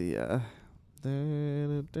what's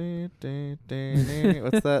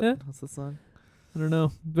that? What's the song? I don't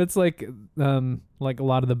know. But it's like a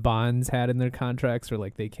lot of the Bonds had in their contracts, or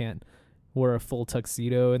like they can't wear a full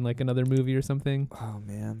tuxedo in like another movie or something. Oh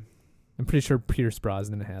man. I'm pretty sure Pierce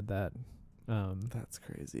Brosnan had that. That's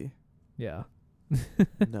crazy. Yeah.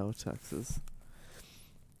 No tuxes.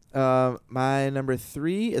 My number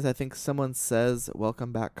 3 is I think someone says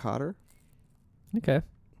 "Welcome back, Kotter." Okay.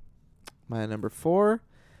 My number 4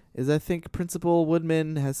 is I think Principal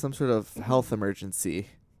Woodman has some sort of health emergency.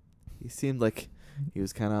 He seemed like he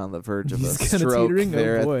was kind of on the verge of a He's kinda stroke teetering?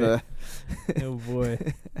 there Oh, boy. at the Oh boy.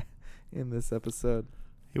 in this episode.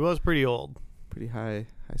 He was pretty old. Pretty high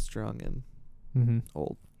strung and Mm-hmm.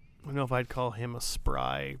 old. I don't know if I'd call him a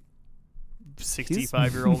spry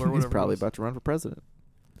 65-year-old or whatever. He's probably it was. about to run for president.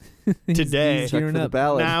 Today. He's Check gearing for the up.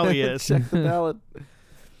 ballot. Now he is. Check the ballot.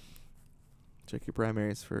 Check your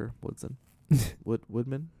primaries for Woodson.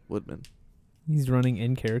 Woodman? Woodman. He's running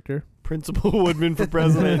in character. Principal Woodman for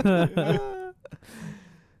president.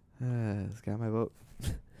 It's got my vote.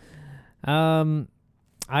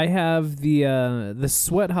 I have the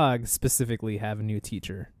Sweat Hogs specifically have a new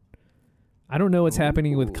teacher. I don't know what's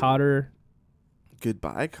happening with Ooh. Kotter.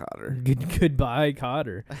 Goodbye, Kotter. Goodbye,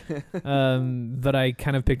 Kotter. But I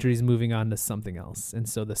kind of picture he's moving on to something else, and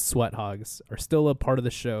so the Sweat Hogs are still a part of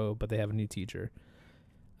the show, but they have a new teacher.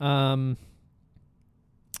 There's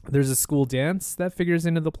a school dance that figures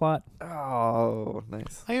into the plot. Oh,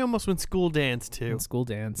 nice. I almost went school dance too. School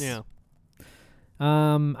dance. Yeah.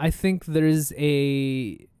 I think there's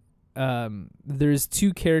there's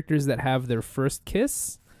 2 characters that have their first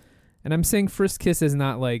kiss, and I'm saying first kiss is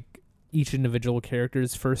not like each individual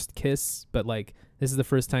character's first kiss, but like this is the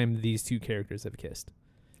first time these 2 characters have kissed.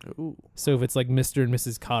 Ooh. So if it's like Mr. and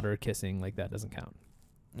Mrs. Kotter kissing, like that doesn't count.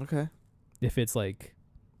 Okay. If it's like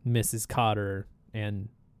Mrs. Kotter and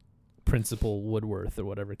Principal Woodworth or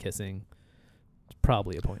whatever kissing, it's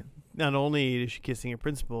probably a point. Not only is she kissing a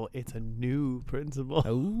principal, it's a new principal.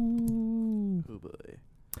 Oh. Oh boy.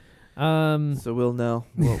 So we'll know.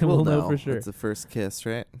 We'll know for sure. It's the first kiss,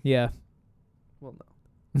 right? Yeah. We'll know.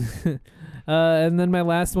 And then my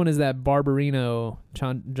last one is that Barbarino,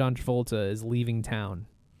 John Travolta, is leaving town.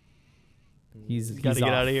 He's Got to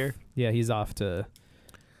get out of here. Yeah, he's off to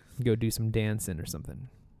go do some dancing or something.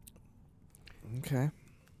 Okay.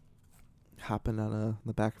 Hopping on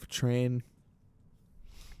the back of a train.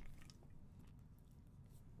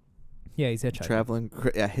 Yeah, he's hitchhiking. Traveling,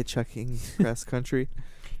 hitchhiking across country.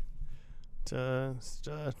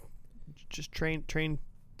 Just train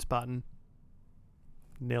spotting.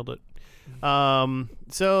 Nailed it.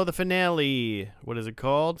 So the finale, what is it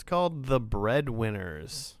called? It's called The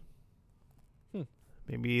Breadwinners.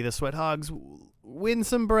 Maybe the Sweat Hogs win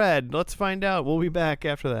some bread. Let's find out. We'll be back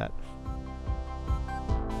after that.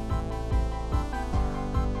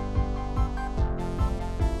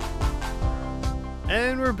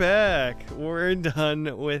 And we're back. We're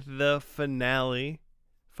done with the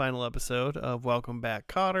final episode of Welcome Back,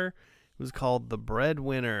 Kotter. It was called The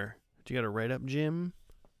Breadwinner. Did you got a write up, Jim?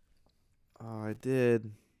 Oh, I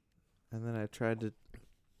did, and then I tried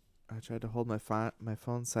to hold my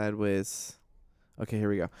phone sideways. Okay, here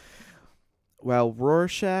we go. While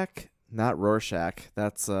not Rorschach,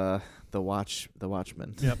 that's the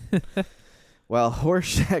Watchman. Yep. While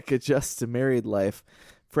Rorschach adjusts to married life,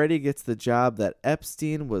 Freddy gets the job that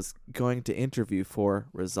Epstein was going to interview for,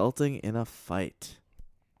 resulting in a fight.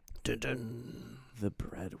 Dun dun. The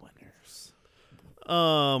Breadwinners.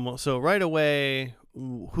 So right away,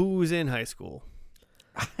 who's in high school?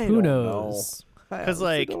 Who knows? Because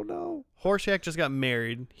like, don't know. Rorschach just got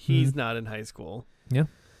married. He's not in high school. Yeah.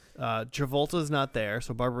 Travolta's not there,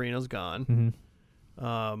 so Barbarino's gone.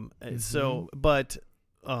 Mm-hmm. So, but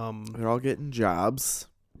they're all getting jobs.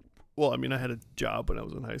 well, I mean, I had a job when I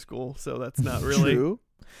was in high school, so that's not really True.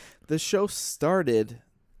 The show started,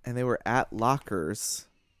 and they were at lockers.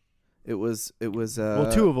 It was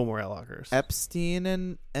well, two of them were at lockers. Epstein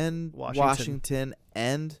and Washington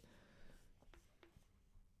and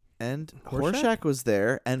Rorschach was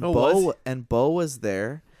there, and Bo was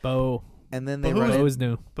there. Bo. And then they Bo's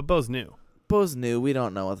new. But Bo's new. Bo's new. We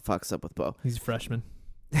don't know what the fuck's up with Bo. He's a freshman.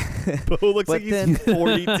 Bo looks like he's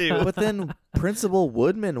 42. But then Principal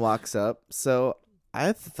Woodman walks up, so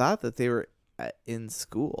I thought that they were in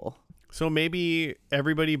school. So maybe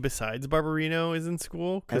everybody besides Barbarino is in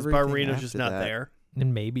school because Everything Barbarino's just after not that. there.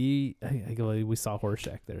 And maybe we saw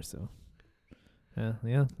Rorschach there, so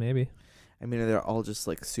yeah, maybe. I mean, they're all just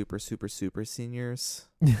like super seniors,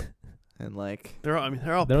 and like They're all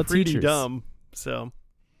They're all pretty teachers. dumb. So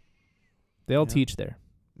They all Yeah. teach there.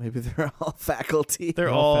 maybe they're all faculty. they're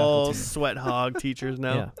all all faculty. sweat hog teachers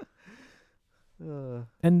now. Yeah.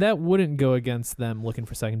 And that wouldn't go against them looking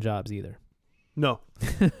for second jobs either. No,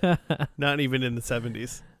 not even in the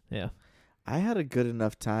 70s. Yeah. I had a good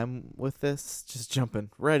enough time with this, just jumping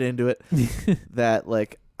right into it, that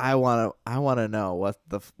like I wanna know what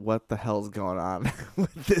the hell's going on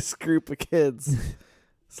with this group of kids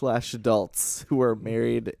 / adults who are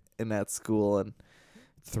married in that school and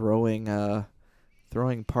throwing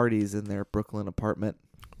parties in their Brooklyn apartment.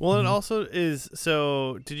 Well, it Mhm. also is.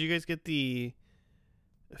 So, did you guys get the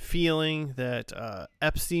feeling that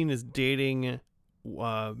Epstein is dating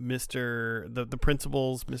the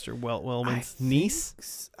principal's Mr. Wellman's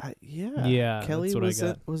niece? Yeah. Kelly that's what I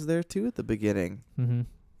got. was there too at the beginning. Mm-hmm.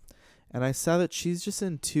 And I saw that she's just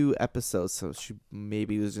in 2 episodes, so she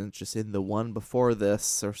maybe was just in the one before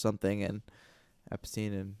this or something, and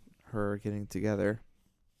Epstein and her are getting together.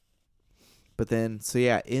 But then, so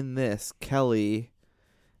yeah, in this, Kelly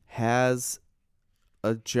has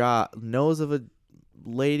a job, knows of a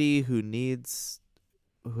lady who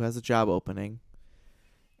has a job opening,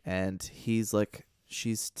 and he's like,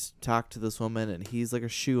 she's talked to this woman, and he's like a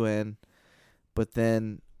shoo-in. But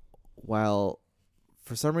then, while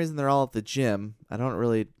for some reason they're all at the gym, I don't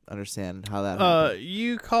really understand how that happened.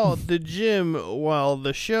 You call it the gym while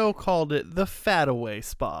the show called it the Fataway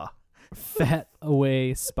Spa. Fat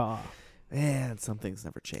Away Spa. Man, some things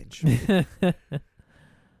never change.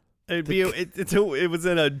 It was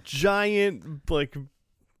in a giant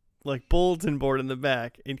like bulletin board in the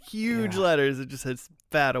back in huge letters. It just says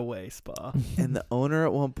Fataway Spa. And the owner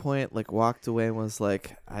at one point like walked away and was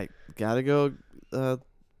like, I gotta go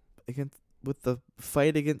with the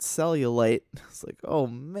fight against cellulite. It's like, oh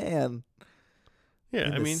man. Yeah,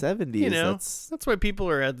 in I the mean, 70s, you know, that's why people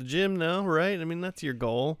are at the gym now, right? I mean, that's your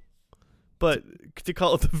goal. But to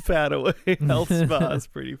call it the Fataway Health Spa is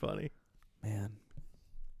pretty funny. Man,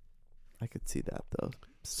 I could see that though.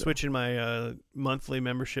 Still. Switching my monthly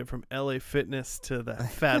membership from LA Fitness to the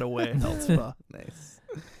Fataway Health Spa. Nice.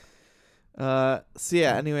 So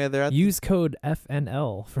yeah, anyway, they're at Use code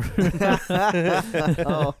FNL for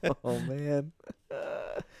oh man.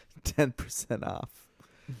 10% off.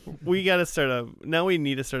 We got to start now we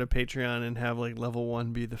need to start a Patreon and have like level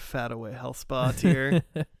 1 be the Fataway Health Spa tier.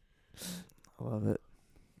 I love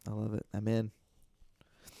it. I'm in.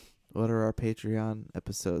 What are our Patreon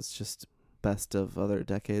episodes? Just best of other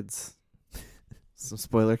decades. Some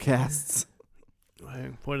spoiler casts.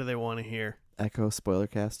 What do they want to hear? Echo spoiler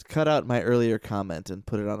cast. Cut out my earlier comment and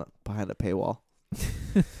put it on behind a paywall.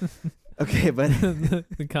 Okay, but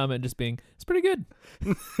the comment just being, it's pretty good.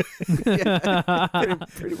 yeah,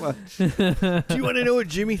 pretty much. Do you want to know what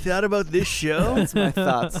Jimmy thought about this show? That's my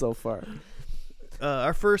thoughts so far.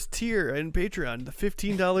 Our first tier in Patreon, the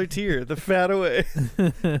 $15 tier, the Fat Away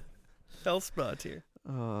Health Spa tier.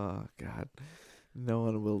 Oh, God. No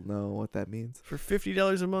one will know what that means. For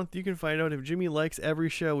 $50 a month, you can find out if Jimmy likes every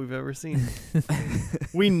show we've ever seen.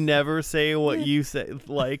 We never say what you say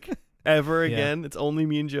ever again. It's only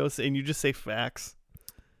me and Joe saying. You just say facts.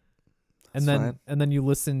 And That's then fine. and then you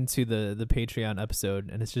listen to the Patreon episode,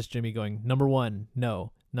 and it's just Jimmy going, number 1,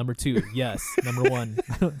 no. Number 2, yes. Number 1,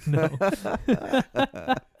 no.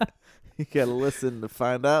 You gotta listen to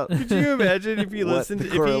find out. Could you imagine if you what listened? the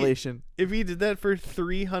correlation. If he did that for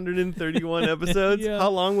 331 episodes, Yeah. how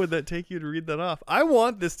long would that take you to read that off? I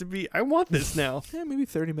want this now. Yeah, maybe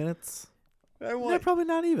 30 minutes. I Yeah, want. probably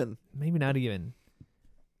not even. Maybe not even.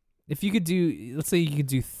 If you could do, let's say you could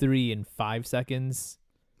do 3 in 5 seconds,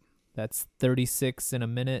 that's 36 in a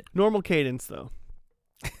minute. Normal cadence, though.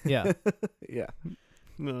 Yeah. Yeah.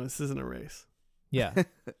 No, this isn't a race. Yeah.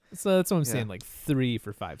 So that's what I'm Yeah. saying, like 3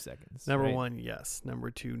 for 5 seconds. Number right? 1, yes.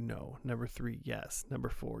 Number 2, no. Number 3, yes. Number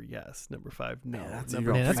 4, yes. Number 5, no. Man, that's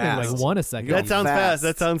Number Man, that's fast. maybe like 1 a second. that sounds fast.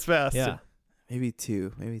 That sounds fast. Yeah. Maybe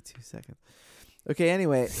 2 seconds. Okay,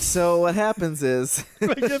 anyway, so what happens is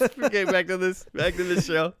Okay, back to this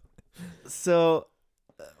show. so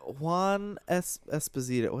Juan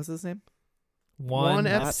Esposito, what's his name? Juan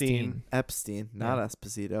Epstein. Epstein, not Yeah.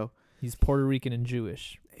 Esposito. He's Puerto Rican and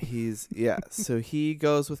Jewish. So he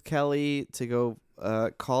goes with Kelly to go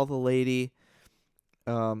call the lady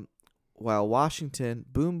while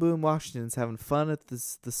Washington's having fun at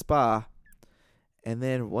the spa, and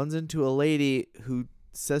then runs into a lady who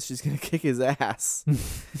says she's gonna kick his ass.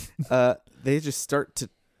 They just start to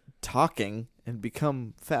talking and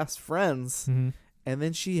become fast friends, Mm-hmm. and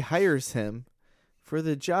then she hires him for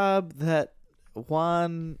the job that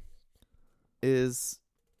Juan is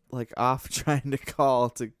like off trying to call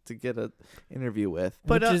to get an interview with.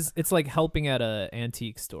 But, Which is, it's like helping at a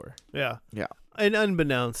antique store. Yeah. Yeah. And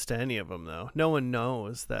unbeknownst to any of them, though, no one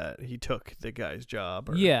knows that he took the guy's job.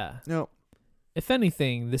 Or, Yeah. No. If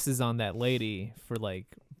anything, this is on that lady for like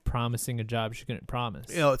promising a job she couldn't promise.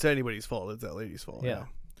 You know, it's anybody's fault. It's that lady's fault. Yeah.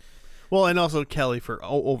 Well, and also Kelly for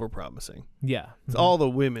over-promising. Yeah. It's all the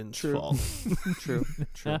women's True. fault. True.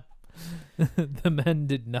 The men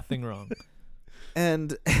did nothing wrong.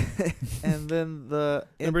 And then the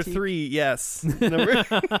Number antique- 3, yes. Number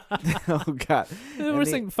Oh God. We're And the-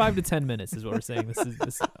 saying 5 to 10 minutes is what we're saying. This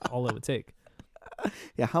is all it would take.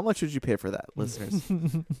 Yeah, how much would you pay for that, listeners?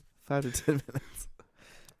 5 to 10 minutes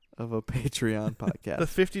of a Patreon the podcast.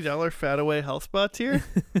 $50 Fat Away Health Spa tier.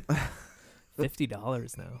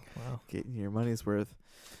 $50 now. Wow. Getting your money's worth.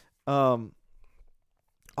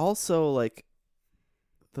 Also, like,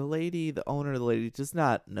 the owner of the lady does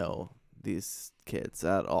not know these kids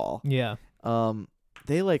at all. Yeah.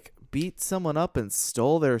 They like beat someone up and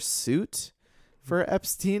stole their suit for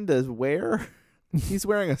Epstein to wear. He's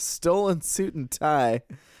wearing a stolen suit and tie.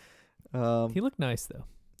 He looked nice though.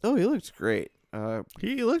 Oh, he looked great.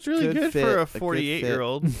 He looked really Good good fit, for a a good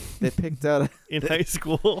 48-year-old They picked out in high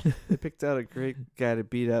school. a great guy to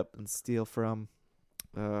beat up and steal from.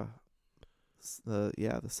 The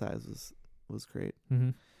size was great.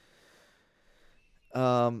 Mm-hmm.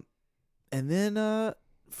 And then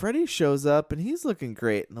Freddie shows up and he's looking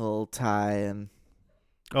great in a little tie and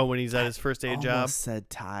Oh, when he's at his first day almost job. said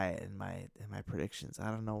tie in my predictions. I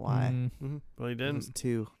don't know why. Mm-hmm. Well, he It didn't. was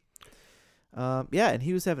 2. Yeah, and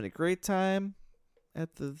he was having a great time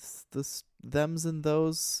at the Thems and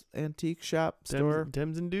Those antique shop store.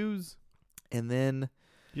 Dems and Doos. And then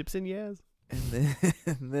Yips and Yaz.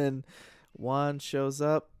 and then Juan shows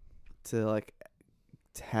up to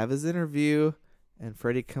have his interview, and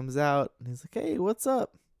Freddie comes out and he's like, "Hey, what's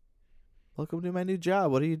up? Welcome to my new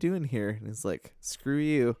job. What are you doing here?" And he's like, "Screw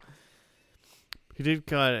you." He did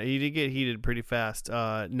get heated pretty fast.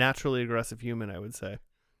 Naturally aggressive human, I would say.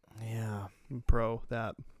 Yeah. Pro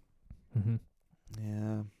that. Mm-hmm.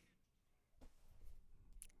 Yeah.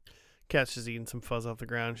 Cat's just eating some fuzz off the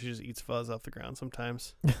ground. She just eats fuzz off the ground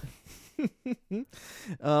sometimes. And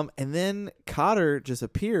then Kotter just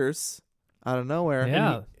appears out of nowhere.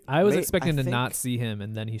 Yeah. And I was Wait, expecting I to not think- see him,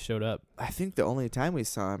 and then he showed up. I think the only time we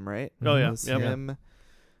saw him, right? Oh, yeah. Was Yep. him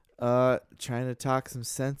trying to talk some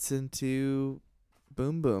sense into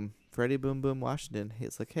Boom Boom, Freddie Boom Boom Washington.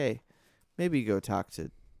 He's like, "Hey, maybe go talk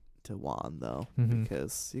to Juan though, Mhm.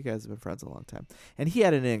 because you guys have been friends a long time." And he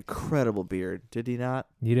had an incredible beard, did he not?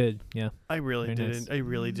 You did, yeah. I really Very did. nice. I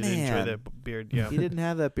really did enjoy Man. that beard. Yeah. He didn't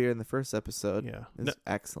have that beard in the first episode. Yeah. It was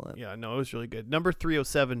excellent. Yeah. No, it was really good. Number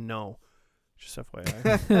 307. No. Just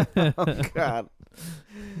FYI. Oh God.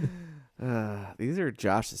 These are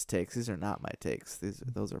Josh's takes. These are not my takes.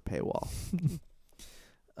 Those are paywall.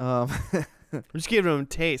 We're just giving them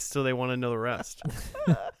taste so they want to know the rest.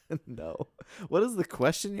 No. What is the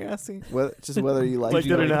question you're asking? Just whether you like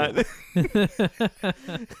it or not.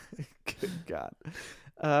 Good God.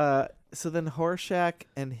 So then Horshack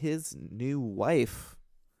and his new wife,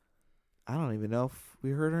 I don't even know if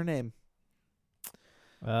we heard her name.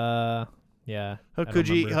 Yeah. How could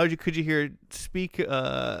you hear it speak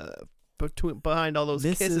behind all those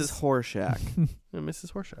Mrs. kisses? Horshack.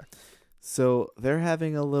 Mrs. Horshack. So they're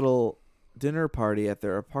having a little dinner party at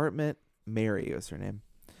their apartment. Mary was her name.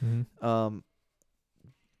 Mm-hmm.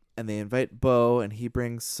 And they invite Bo, and he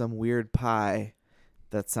brings some weird pie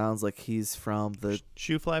that sounds like he's from the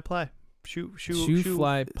shoe fly pie. Shoe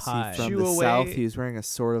fly pie. From Shoe the away. south. He was wearing a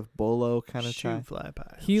sort of bolo kind of shoe tie. fly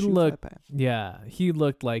pie. He Shoe looked fly pie. he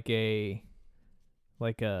looked like a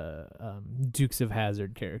Dukes of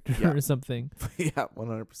Hazzard character Yeah. or something. Yeah,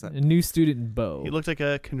 100%. A new student Bo. He looked like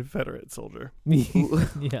a Confederate soldier.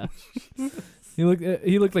 Yeah. He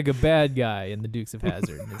looked like a bad guy in the Dukes of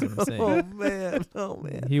Hazzard, is what I'm saying. Oh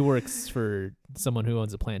man. He works for someone who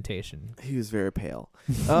owns a plantation. He was very pale.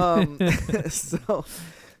 But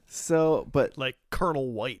Like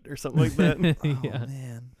Colonel White or something like that. Yeah.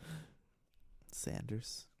 Man.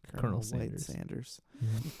 Sanders. Colonel White Sanders.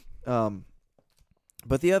 But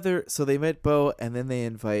so they met Bo, and then they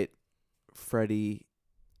invite Freddie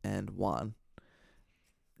and Juan.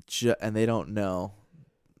 And they don't know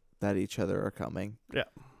that each other are coming. Yeah.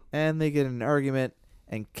 And they get in an argument,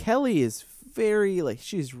 and Kelly is very,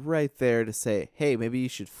 she's right there to say, hey, maybe you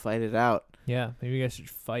should fight it out. Yeah, maybe you guys should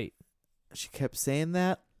fight. She kept saying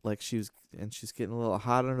that, she's getting a little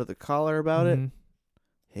hot under the collar about it.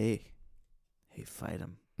 Hey, fight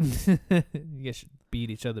him. You guys should beat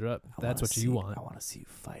each other up. That's what you want. I want to see you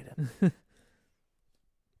fight him.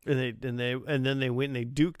 And then they went and they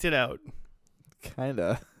duked it out.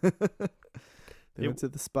 Kinda. They went to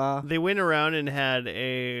the spa. They went around and had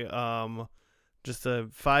just a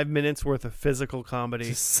 5 minutes worth of physical comedy.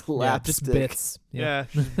 Just slapstick. Just bits. Yeah,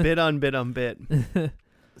 just bit on bit on bit. To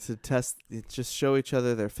just show each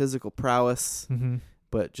other their physical prowess, Mm-hmm.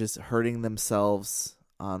 but just hurting themselves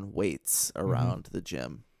on weights around the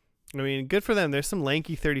gym. I mean, good for them. There's some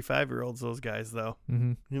lanky 35-year-olds, those guys, though.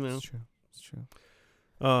 Mm-hmm. You know, It's true.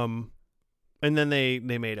 And then they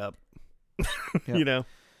made up. Yep. You know,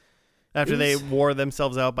 after they wore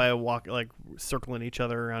themselves out by circling each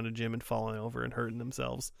other around a gym and falling over and hurting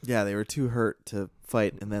themselves. Yeah, they were too hurt to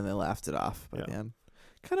fight, and then they laughed it off by Yeah. the end.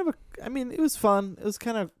 It was fun. It was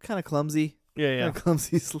kind of clumsy. Yeah. Kind of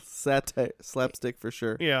clumsy satire, slapstick for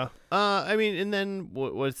sure. Yeah. And then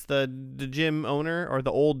what's the gym owner or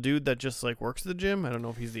the old dude that just works at the gym? I don't know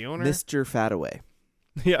if he's the owner. Mr. Fataway.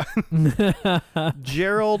 Yeah.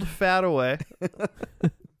 Gerald Fataway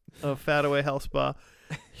of Fataway Health Spa.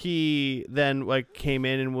 He then came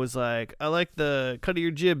in and was like, I like the cut of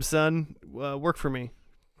your jib, son. Work for me.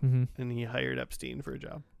 Mm-hmm. And he hired Epstein for a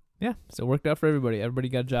job. Yeah, so it worked out for everybody. Everybody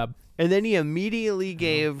got a job. And then he immediately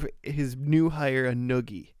gave his new hire a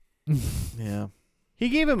noogie. Yeah. He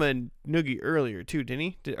gave him a noogie earlier too,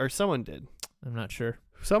 didn't he? Or someone did. I'm not sure.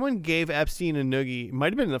 Someone gave Epstein a noogie. It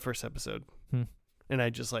might have been in the first episode. Hmm. And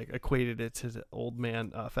I just equated it to the old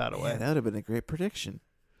man Fataway. Yeah, that would have been a great prediction.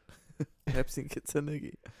 Epstein gets a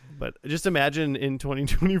noogie. But just imagine in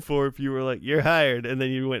 2024 if you were you're hired, and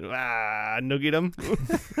then you went, noogied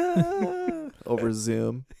him. Over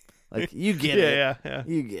Zoom. You get Yeah.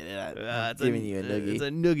 You get it. I'm giving you a noogie. It's a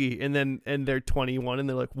noogie. And they're 21, and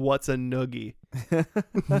they're like, what's a noogie?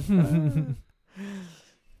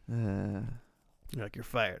 You're you're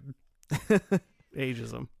fired.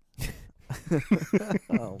 Ageism.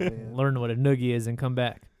 Oh, man. Learn what a noogie is and come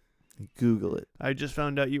back. Google it. I just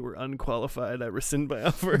found out you were unqualified. I rescind my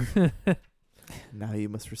offer. Now you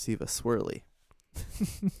must receive a swirly.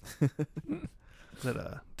 Is that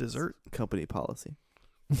a dessert? Company policy.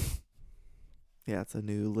 Yeah, it's a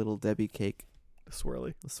new Little Debbie cake. A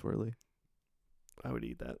swirly? A swirly. I would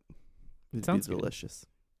eat that. It'd Sounds be good. delicious.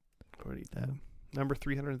 I would eat that. Number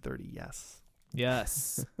 330, yes.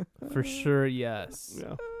 Yes. For sure, yes.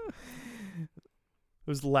 Yeah. It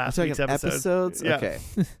was last You're week's talking episode. episodes? Yeah. Okay.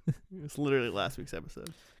 It was literally last week's episode.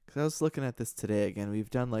 Because I was looking at this today again. We've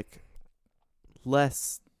done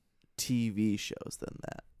less TV shows than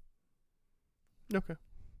that Okay.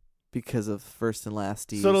 because of First and Last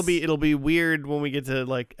So it'll be weird when we get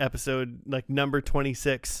to episode number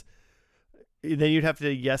 26. Then you'd have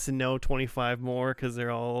to yes and no 25 more because they're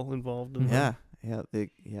all involved in Yeah, it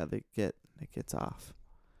gets off.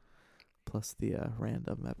 Plus the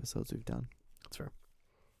random episodes we've done. That's fair.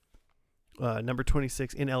 Number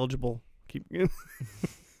 26, ineligible. Keep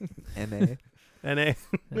NA. NA.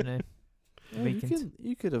 Oh,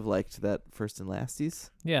 you could have liked that first and lasties.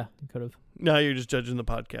 Yeah, you could have. No, you're just judging the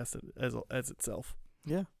podcast as itself.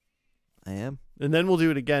 Yeah, I am. And then we'll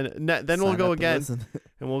do it again. Then we'll go again, listen.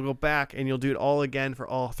 and we'll go back, and you'll do it all again for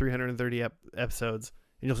all 330 episodes.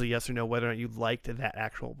 And you'll say yes or no whether or not you liked that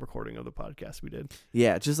actual recording of the podcast we did.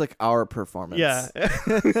 Yeah, just like our performance. Yeah.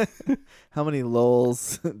 How many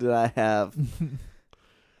lulls did I have?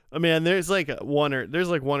 I mean, there's like one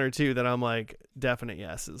or two that I'm like definite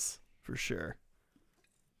yeses for sure.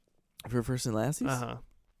 For first and lasties? Uh-huh.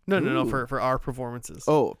 No, Ooh. for our performances.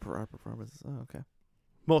 Oh, for our performances. Oh, okay.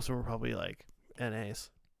 Most of them are probably like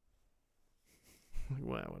NAs.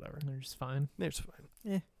 Well, whatever. They're just fine. They're just fine.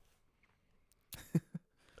 Yeah.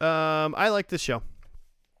 I like this show.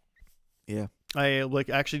 Yeah. I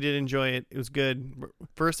actually did enjoy it. It was good.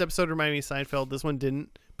 First episode reminded me of Seinfeld. This one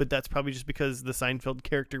didn't, but that's probably just because the Seinfeld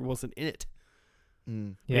character wasn't in it.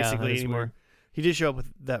 Yeah, basically that is anymore. weird. He did show up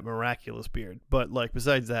with that miraculous beard, but like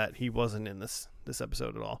besides that, he wasn't in this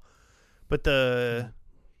episode at all. But the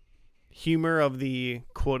humor of the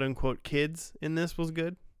quote unquote kids in this was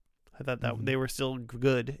good. I thought that they were still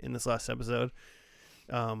good in this last episode.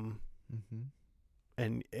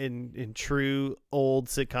 And in true old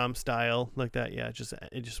sitcom style like that, yeah,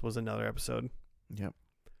 it just was another episode. Yep.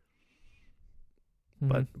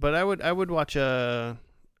 But I would watch I'd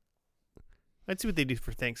see what they do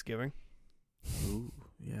for Thanksgiving. Ooh,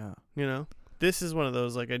 yeah. You know, this is one of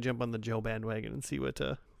those like I jump on the Joe bandwagon and see what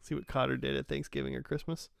Kotter did at Thanksgiving or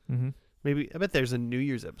Christmas. Maybe I bet there's a New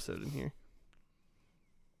Year's episode in here.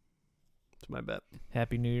 That's my bet.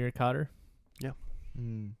 Happy New Year, Kotter. Yeah.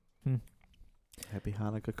 Happy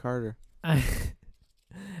Hanukkah, Carter.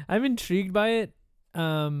 I'm intrigued by it,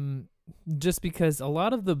 just because a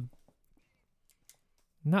lot of the,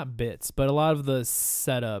 not bits, but a lot of the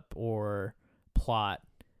setup or plot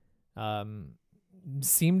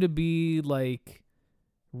seem to be like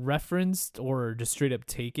referenced or just straight up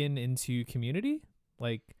taken into Community.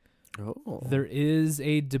 Like, there is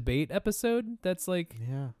a debate episode that's like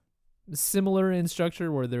similar in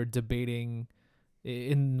structure where they're debating.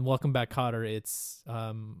 In Welcome Back, Kotter, it's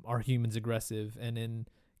are humans aggressive, and in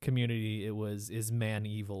Community it was is man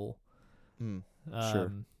evil.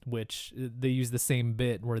 Sure. Which they use the same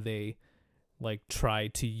bit where they like try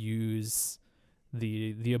to use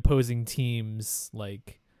the opposing teams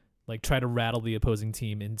like try to rattle the opposing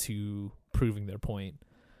team into proving their point.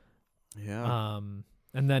 Yeah.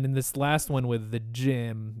 And then in this last one with the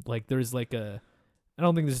gym, like there's like I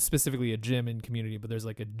don't think there's specifically a gym in Community, but there's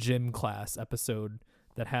like a gym class episode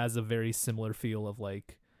that has a very similar feel of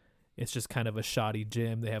like it's just kind of a shoddy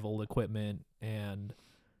gym. They have old equipment and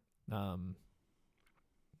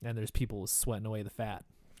there's people sweating away the fat.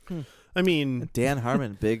 I mean, Dan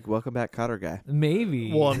Harmon, big Welcome Back, Kotter guy.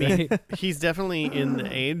 Maybe. Well, I mean, he's definitely in the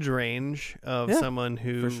age range of someone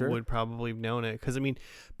who for sure. would probably have known it. Because I mean,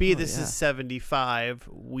 this is 75.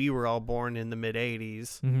 We were all born in the mid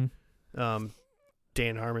 80s.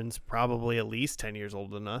 Dan Harmon's probably at least 10 years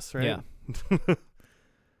older than us, right? Yeah.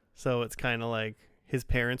 So it's kind of like his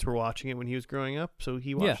parents were watching it when he was growing up, so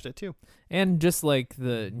he watched it too. And just like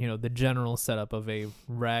the general setup of a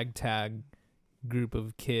ragtag group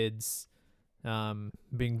of kids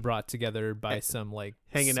being brought together by some like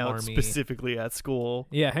hanging out smarmy, specifically at school.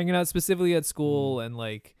 Yeah, hanging out specifically at school and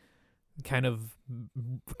like kind of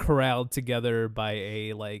corralled together by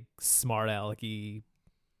a like smart alecky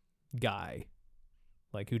guy.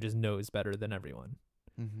 Like who just knows better than everyone.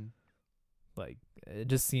 Like it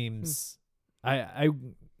just seems I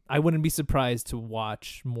wouldn't be surprised to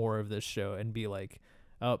watch more of this show and be like,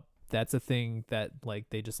 oh, that's a thing that like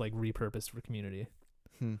they just like repurposed for Community.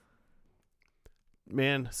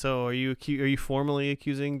 Man, so are you formally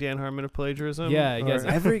accusing Dan Harmon of plagiarism? Yeah, I guess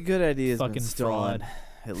every good idea has fucking been stolen fraud.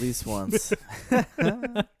 at least once.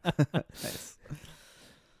 Nice.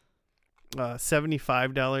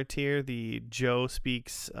 $75 tier, the Joe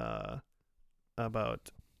speaks about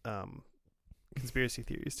conspiracy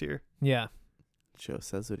theories tier. Yeah. Joe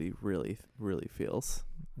says what he really, really feels.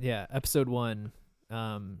 Yeah, episode 1.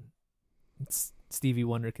 Stevie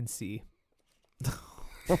Wonder can see.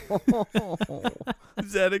 Is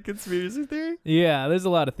that a conspiracy theory? Yeah, there's a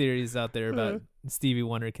lot of theories out there about Stevie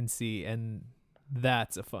Wonder can see, and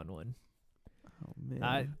that's a fun one. Oh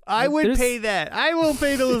man, I would pay that. I will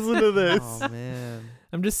pay to listen to this. Oh man,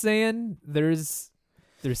 I'm just saying, there's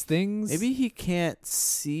There's things. Maybe he can't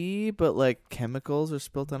see, but like chemicals are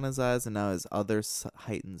spilt on his eyes, and now his other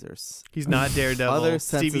heightens or He's not Daredevil. other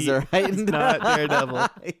senses Stevie are heightened. is not Daredevil.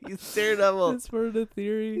 He's Daredevil. That's part of the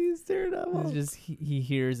theory. He's Daredevil. It's just he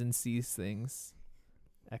hears and sees things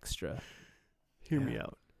extra. Hear me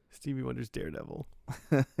out. Stevie Wonder's Daredevil.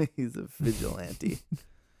 He's a vigilante.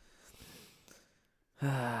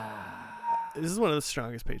 This is one of the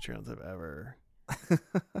strongest Patreons I've ever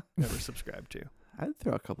subscribed to. I'd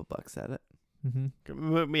throw a couple bucks at it.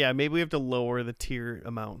 Mm-hmm. Yeah, maybe we have to lower the tier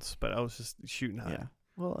amounts, but I was just shooting high. Yeah.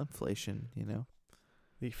 Well, inflation,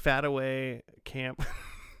 The fat away camp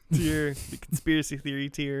tier, the conspiracy theory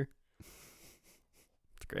tier.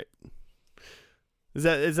 It's great. Is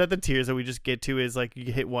that the tiers that we just get to? Is like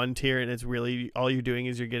you hit one tier and it's really all you're doing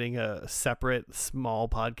is you're getting a separate small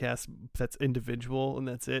podcast that's individual and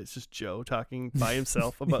that's it. It's just Joe talking by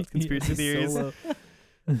himself about conspiracy theories.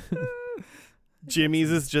 Jimmy's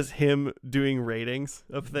is just him doing ratings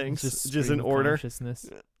of things, just in order. Consciousness.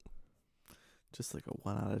 Just like a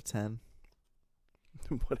 1 out of 10.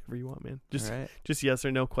 Whatever you want, man. All right. Just yes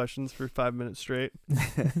or no questions for 5 minutes straight.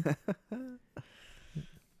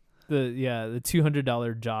 The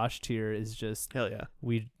 $200 Josh tier is just Hell yeah.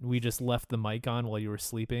 we just left the mic on while you were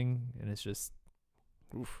sleeping, and it's just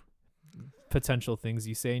Oof. potential things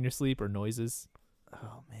you say in your sleep or noises.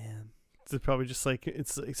 Oh man, It's probably just like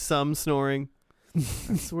it's like some snoring.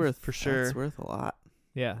 that's worth For sure. That's worth a lot.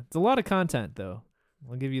 Yeah, it's a lot of content though.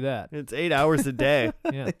 I'll give you that. It's 8 hours a day.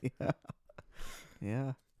 Yeah.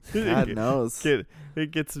 Yeah. God knows.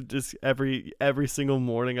 It gets just every single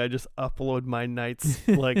morning. I just upload my night's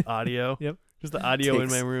like audio. Yep. Just the audio in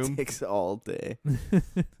my room. Takes all day.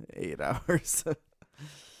 8 hours.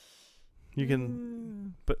 You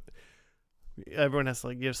can, but everyone has to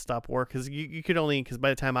like you have to stop work because you could only because by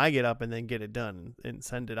the time I get up and then get it done and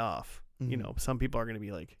send it off, you know, some people are gonna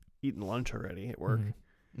be like eating lunch already at work.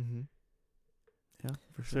 Mm-hmm. Yeah,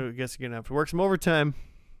 for So sure. I guess you're gonna have to work some overtime.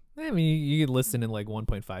 I mean, you could listen in like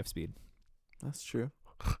 1.5 speed. That's true.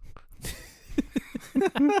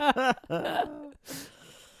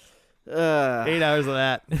 8 hours of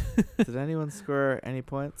that. Did anyone score any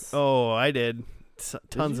points? Oh, I did. Tons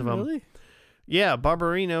Did of you them. really? Yeah,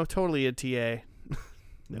 Barbarino, totally a TA.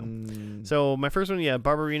 No. So my first one,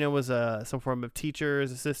 Barbarino was some form of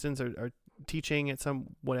teachers, assistants, or teaching at some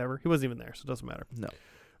whatever. He wasn't even there, so it doesn't matter.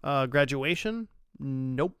 No. Graduation,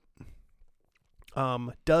 nope.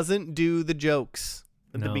 Doesn't do the jokes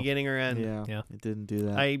at the beginning or end. Yeah. It didn't do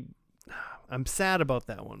that. I'm sad about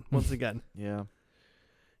that one. Once again, Yeah.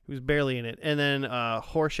 he was barely in it. And then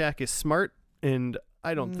Horshack is smart, and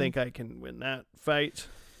I don't think I can win that fight.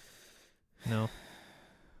 No.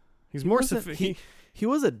 He's He more wasn't- He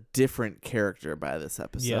was a different character by this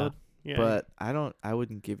episode. Yeah, But I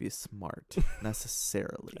wouldn't give you smart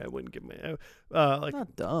necessarily. I wouldn't give him like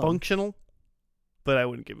Not dumb. functional, but I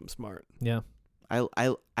wouldn't give him smart. Yeah.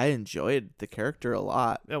 I enjoyed the character a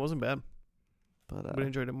lot, That wasn't bad. but I would have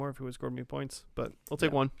enjoyed it more if he would scored me points. But I'll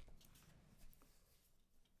take one.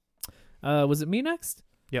 Was it me next?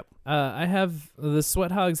 Yep. I have the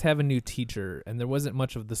Sweat Hogs have a new teacher, and there wasn't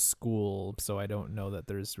much of the school, so I don't know that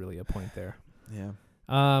there's really a point there. yeah.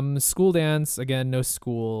 School dance again, no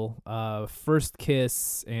school. First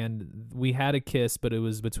kiss, and we had a kiss, but it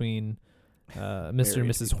was between Mr. and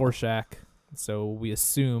Mrs. Horshack, so we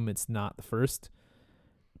assume it's not the first.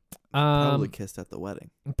 Probably kissed at the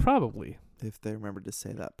wedding Probably. if they remembered to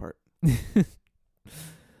say that part.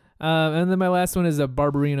 And then my last one is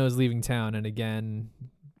Barbarino is leaving town, and again,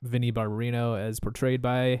 Vinny Barbarino as portrayed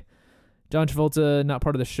by John Travolta, not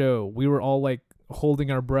part of the show. We were all like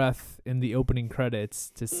holding our breath in the opening credits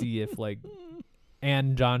to see if like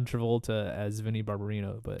and John Travolta as Vinny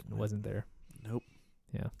Barbarino, but it wasn't there. Nope.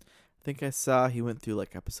 Yeah. I think I saw he went through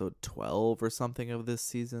like episode 12 or something of this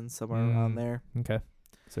season, somewhere around there. Okay.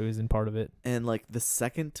 So he's in part of it. And like the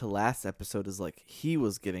second to last episode is like he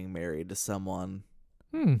was getting married to someone.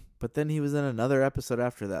 But then he was in another episode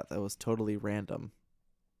after that was totally random.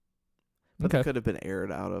 But Okay. it could have been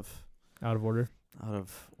aired out of Order.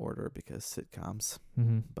 because sitcoms.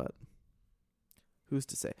 Mm-hmm. But who's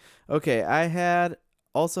to say? Okay, I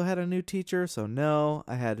also had a new teacher, so no.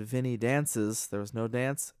 I had Vinny dances. There was no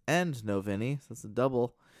dance and no Vinny, so it's a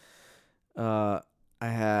double. I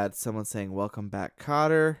had someone saying, "Welcome back,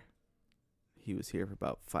 Kotter." He was here for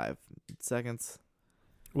about 5 seconds.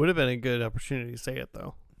 Would have been a good opportunity to say it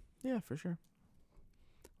though. Yeah, for sure.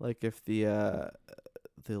 Like if the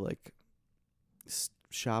like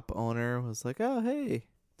shop owner was like, "Oh, hey,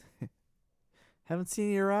 haven't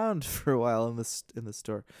seen you around for a while in the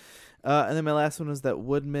store." And then my last one was that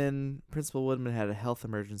Principal Woodman had a health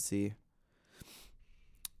emergency,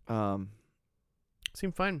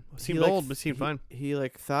 Seemed fine. Seemed like, old, but seemed fine. He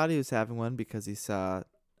like thought he was having one because he saw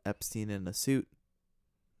Epstein in a suit,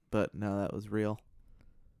 but no, that was real.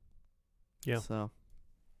 Yeah. So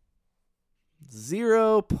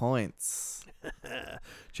 0 points.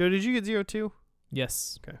 Joe, did you get 0 too?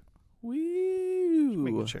 Yes.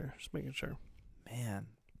 Woo! Just making sure. Man,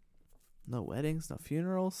 no weddings, no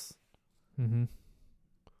funerals, Mm-hmm.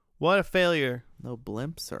 What a failure. no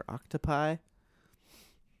blimps or octopi.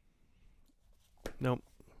 Nope.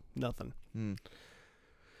 Nothing. Hmm.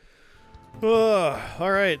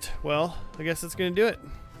 All right. Well, I guess that's going to do it,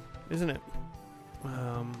 isn't it?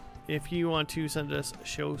 If you want to send us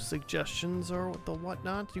show suggestions or the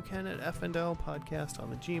whatnot, you can at FNL Podcast on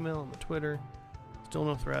the Gmail, on the Twitter. Still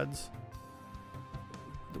no threads.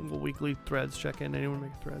 Weekly threads check-in. Anyone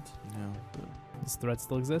make threads? No. Does thread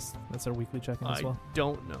still exist? That's our weekly check-in as I well.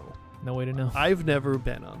 don't know. No way to know. I've never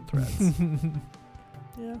been on threads.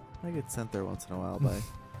 Yeah, I get sent there once in a while by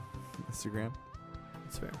Instagram.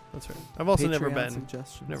 That's fair. That's fair. I've also never Patreon been.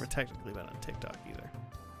 suggestions. Never technically been on TikTok either.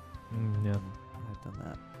 Yeah. I've done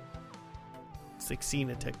that. It's like seen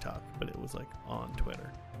a TikTok, but it was like on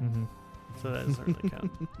Twitter. Mm-hmm. So that doesn't really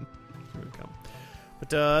count. Doesn't really count. But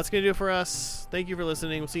that's going to do it for us. Thank you for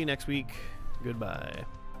listening. We'll see you next week. Goodbye.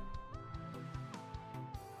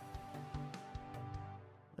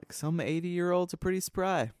 Like some 80-year-olds are pretty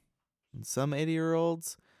spry, and some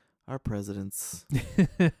 80-year-olds are presidents.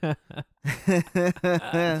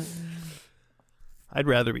 I'd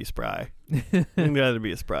rather be spry. I'd rather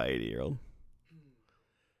be a spry 80-year-old.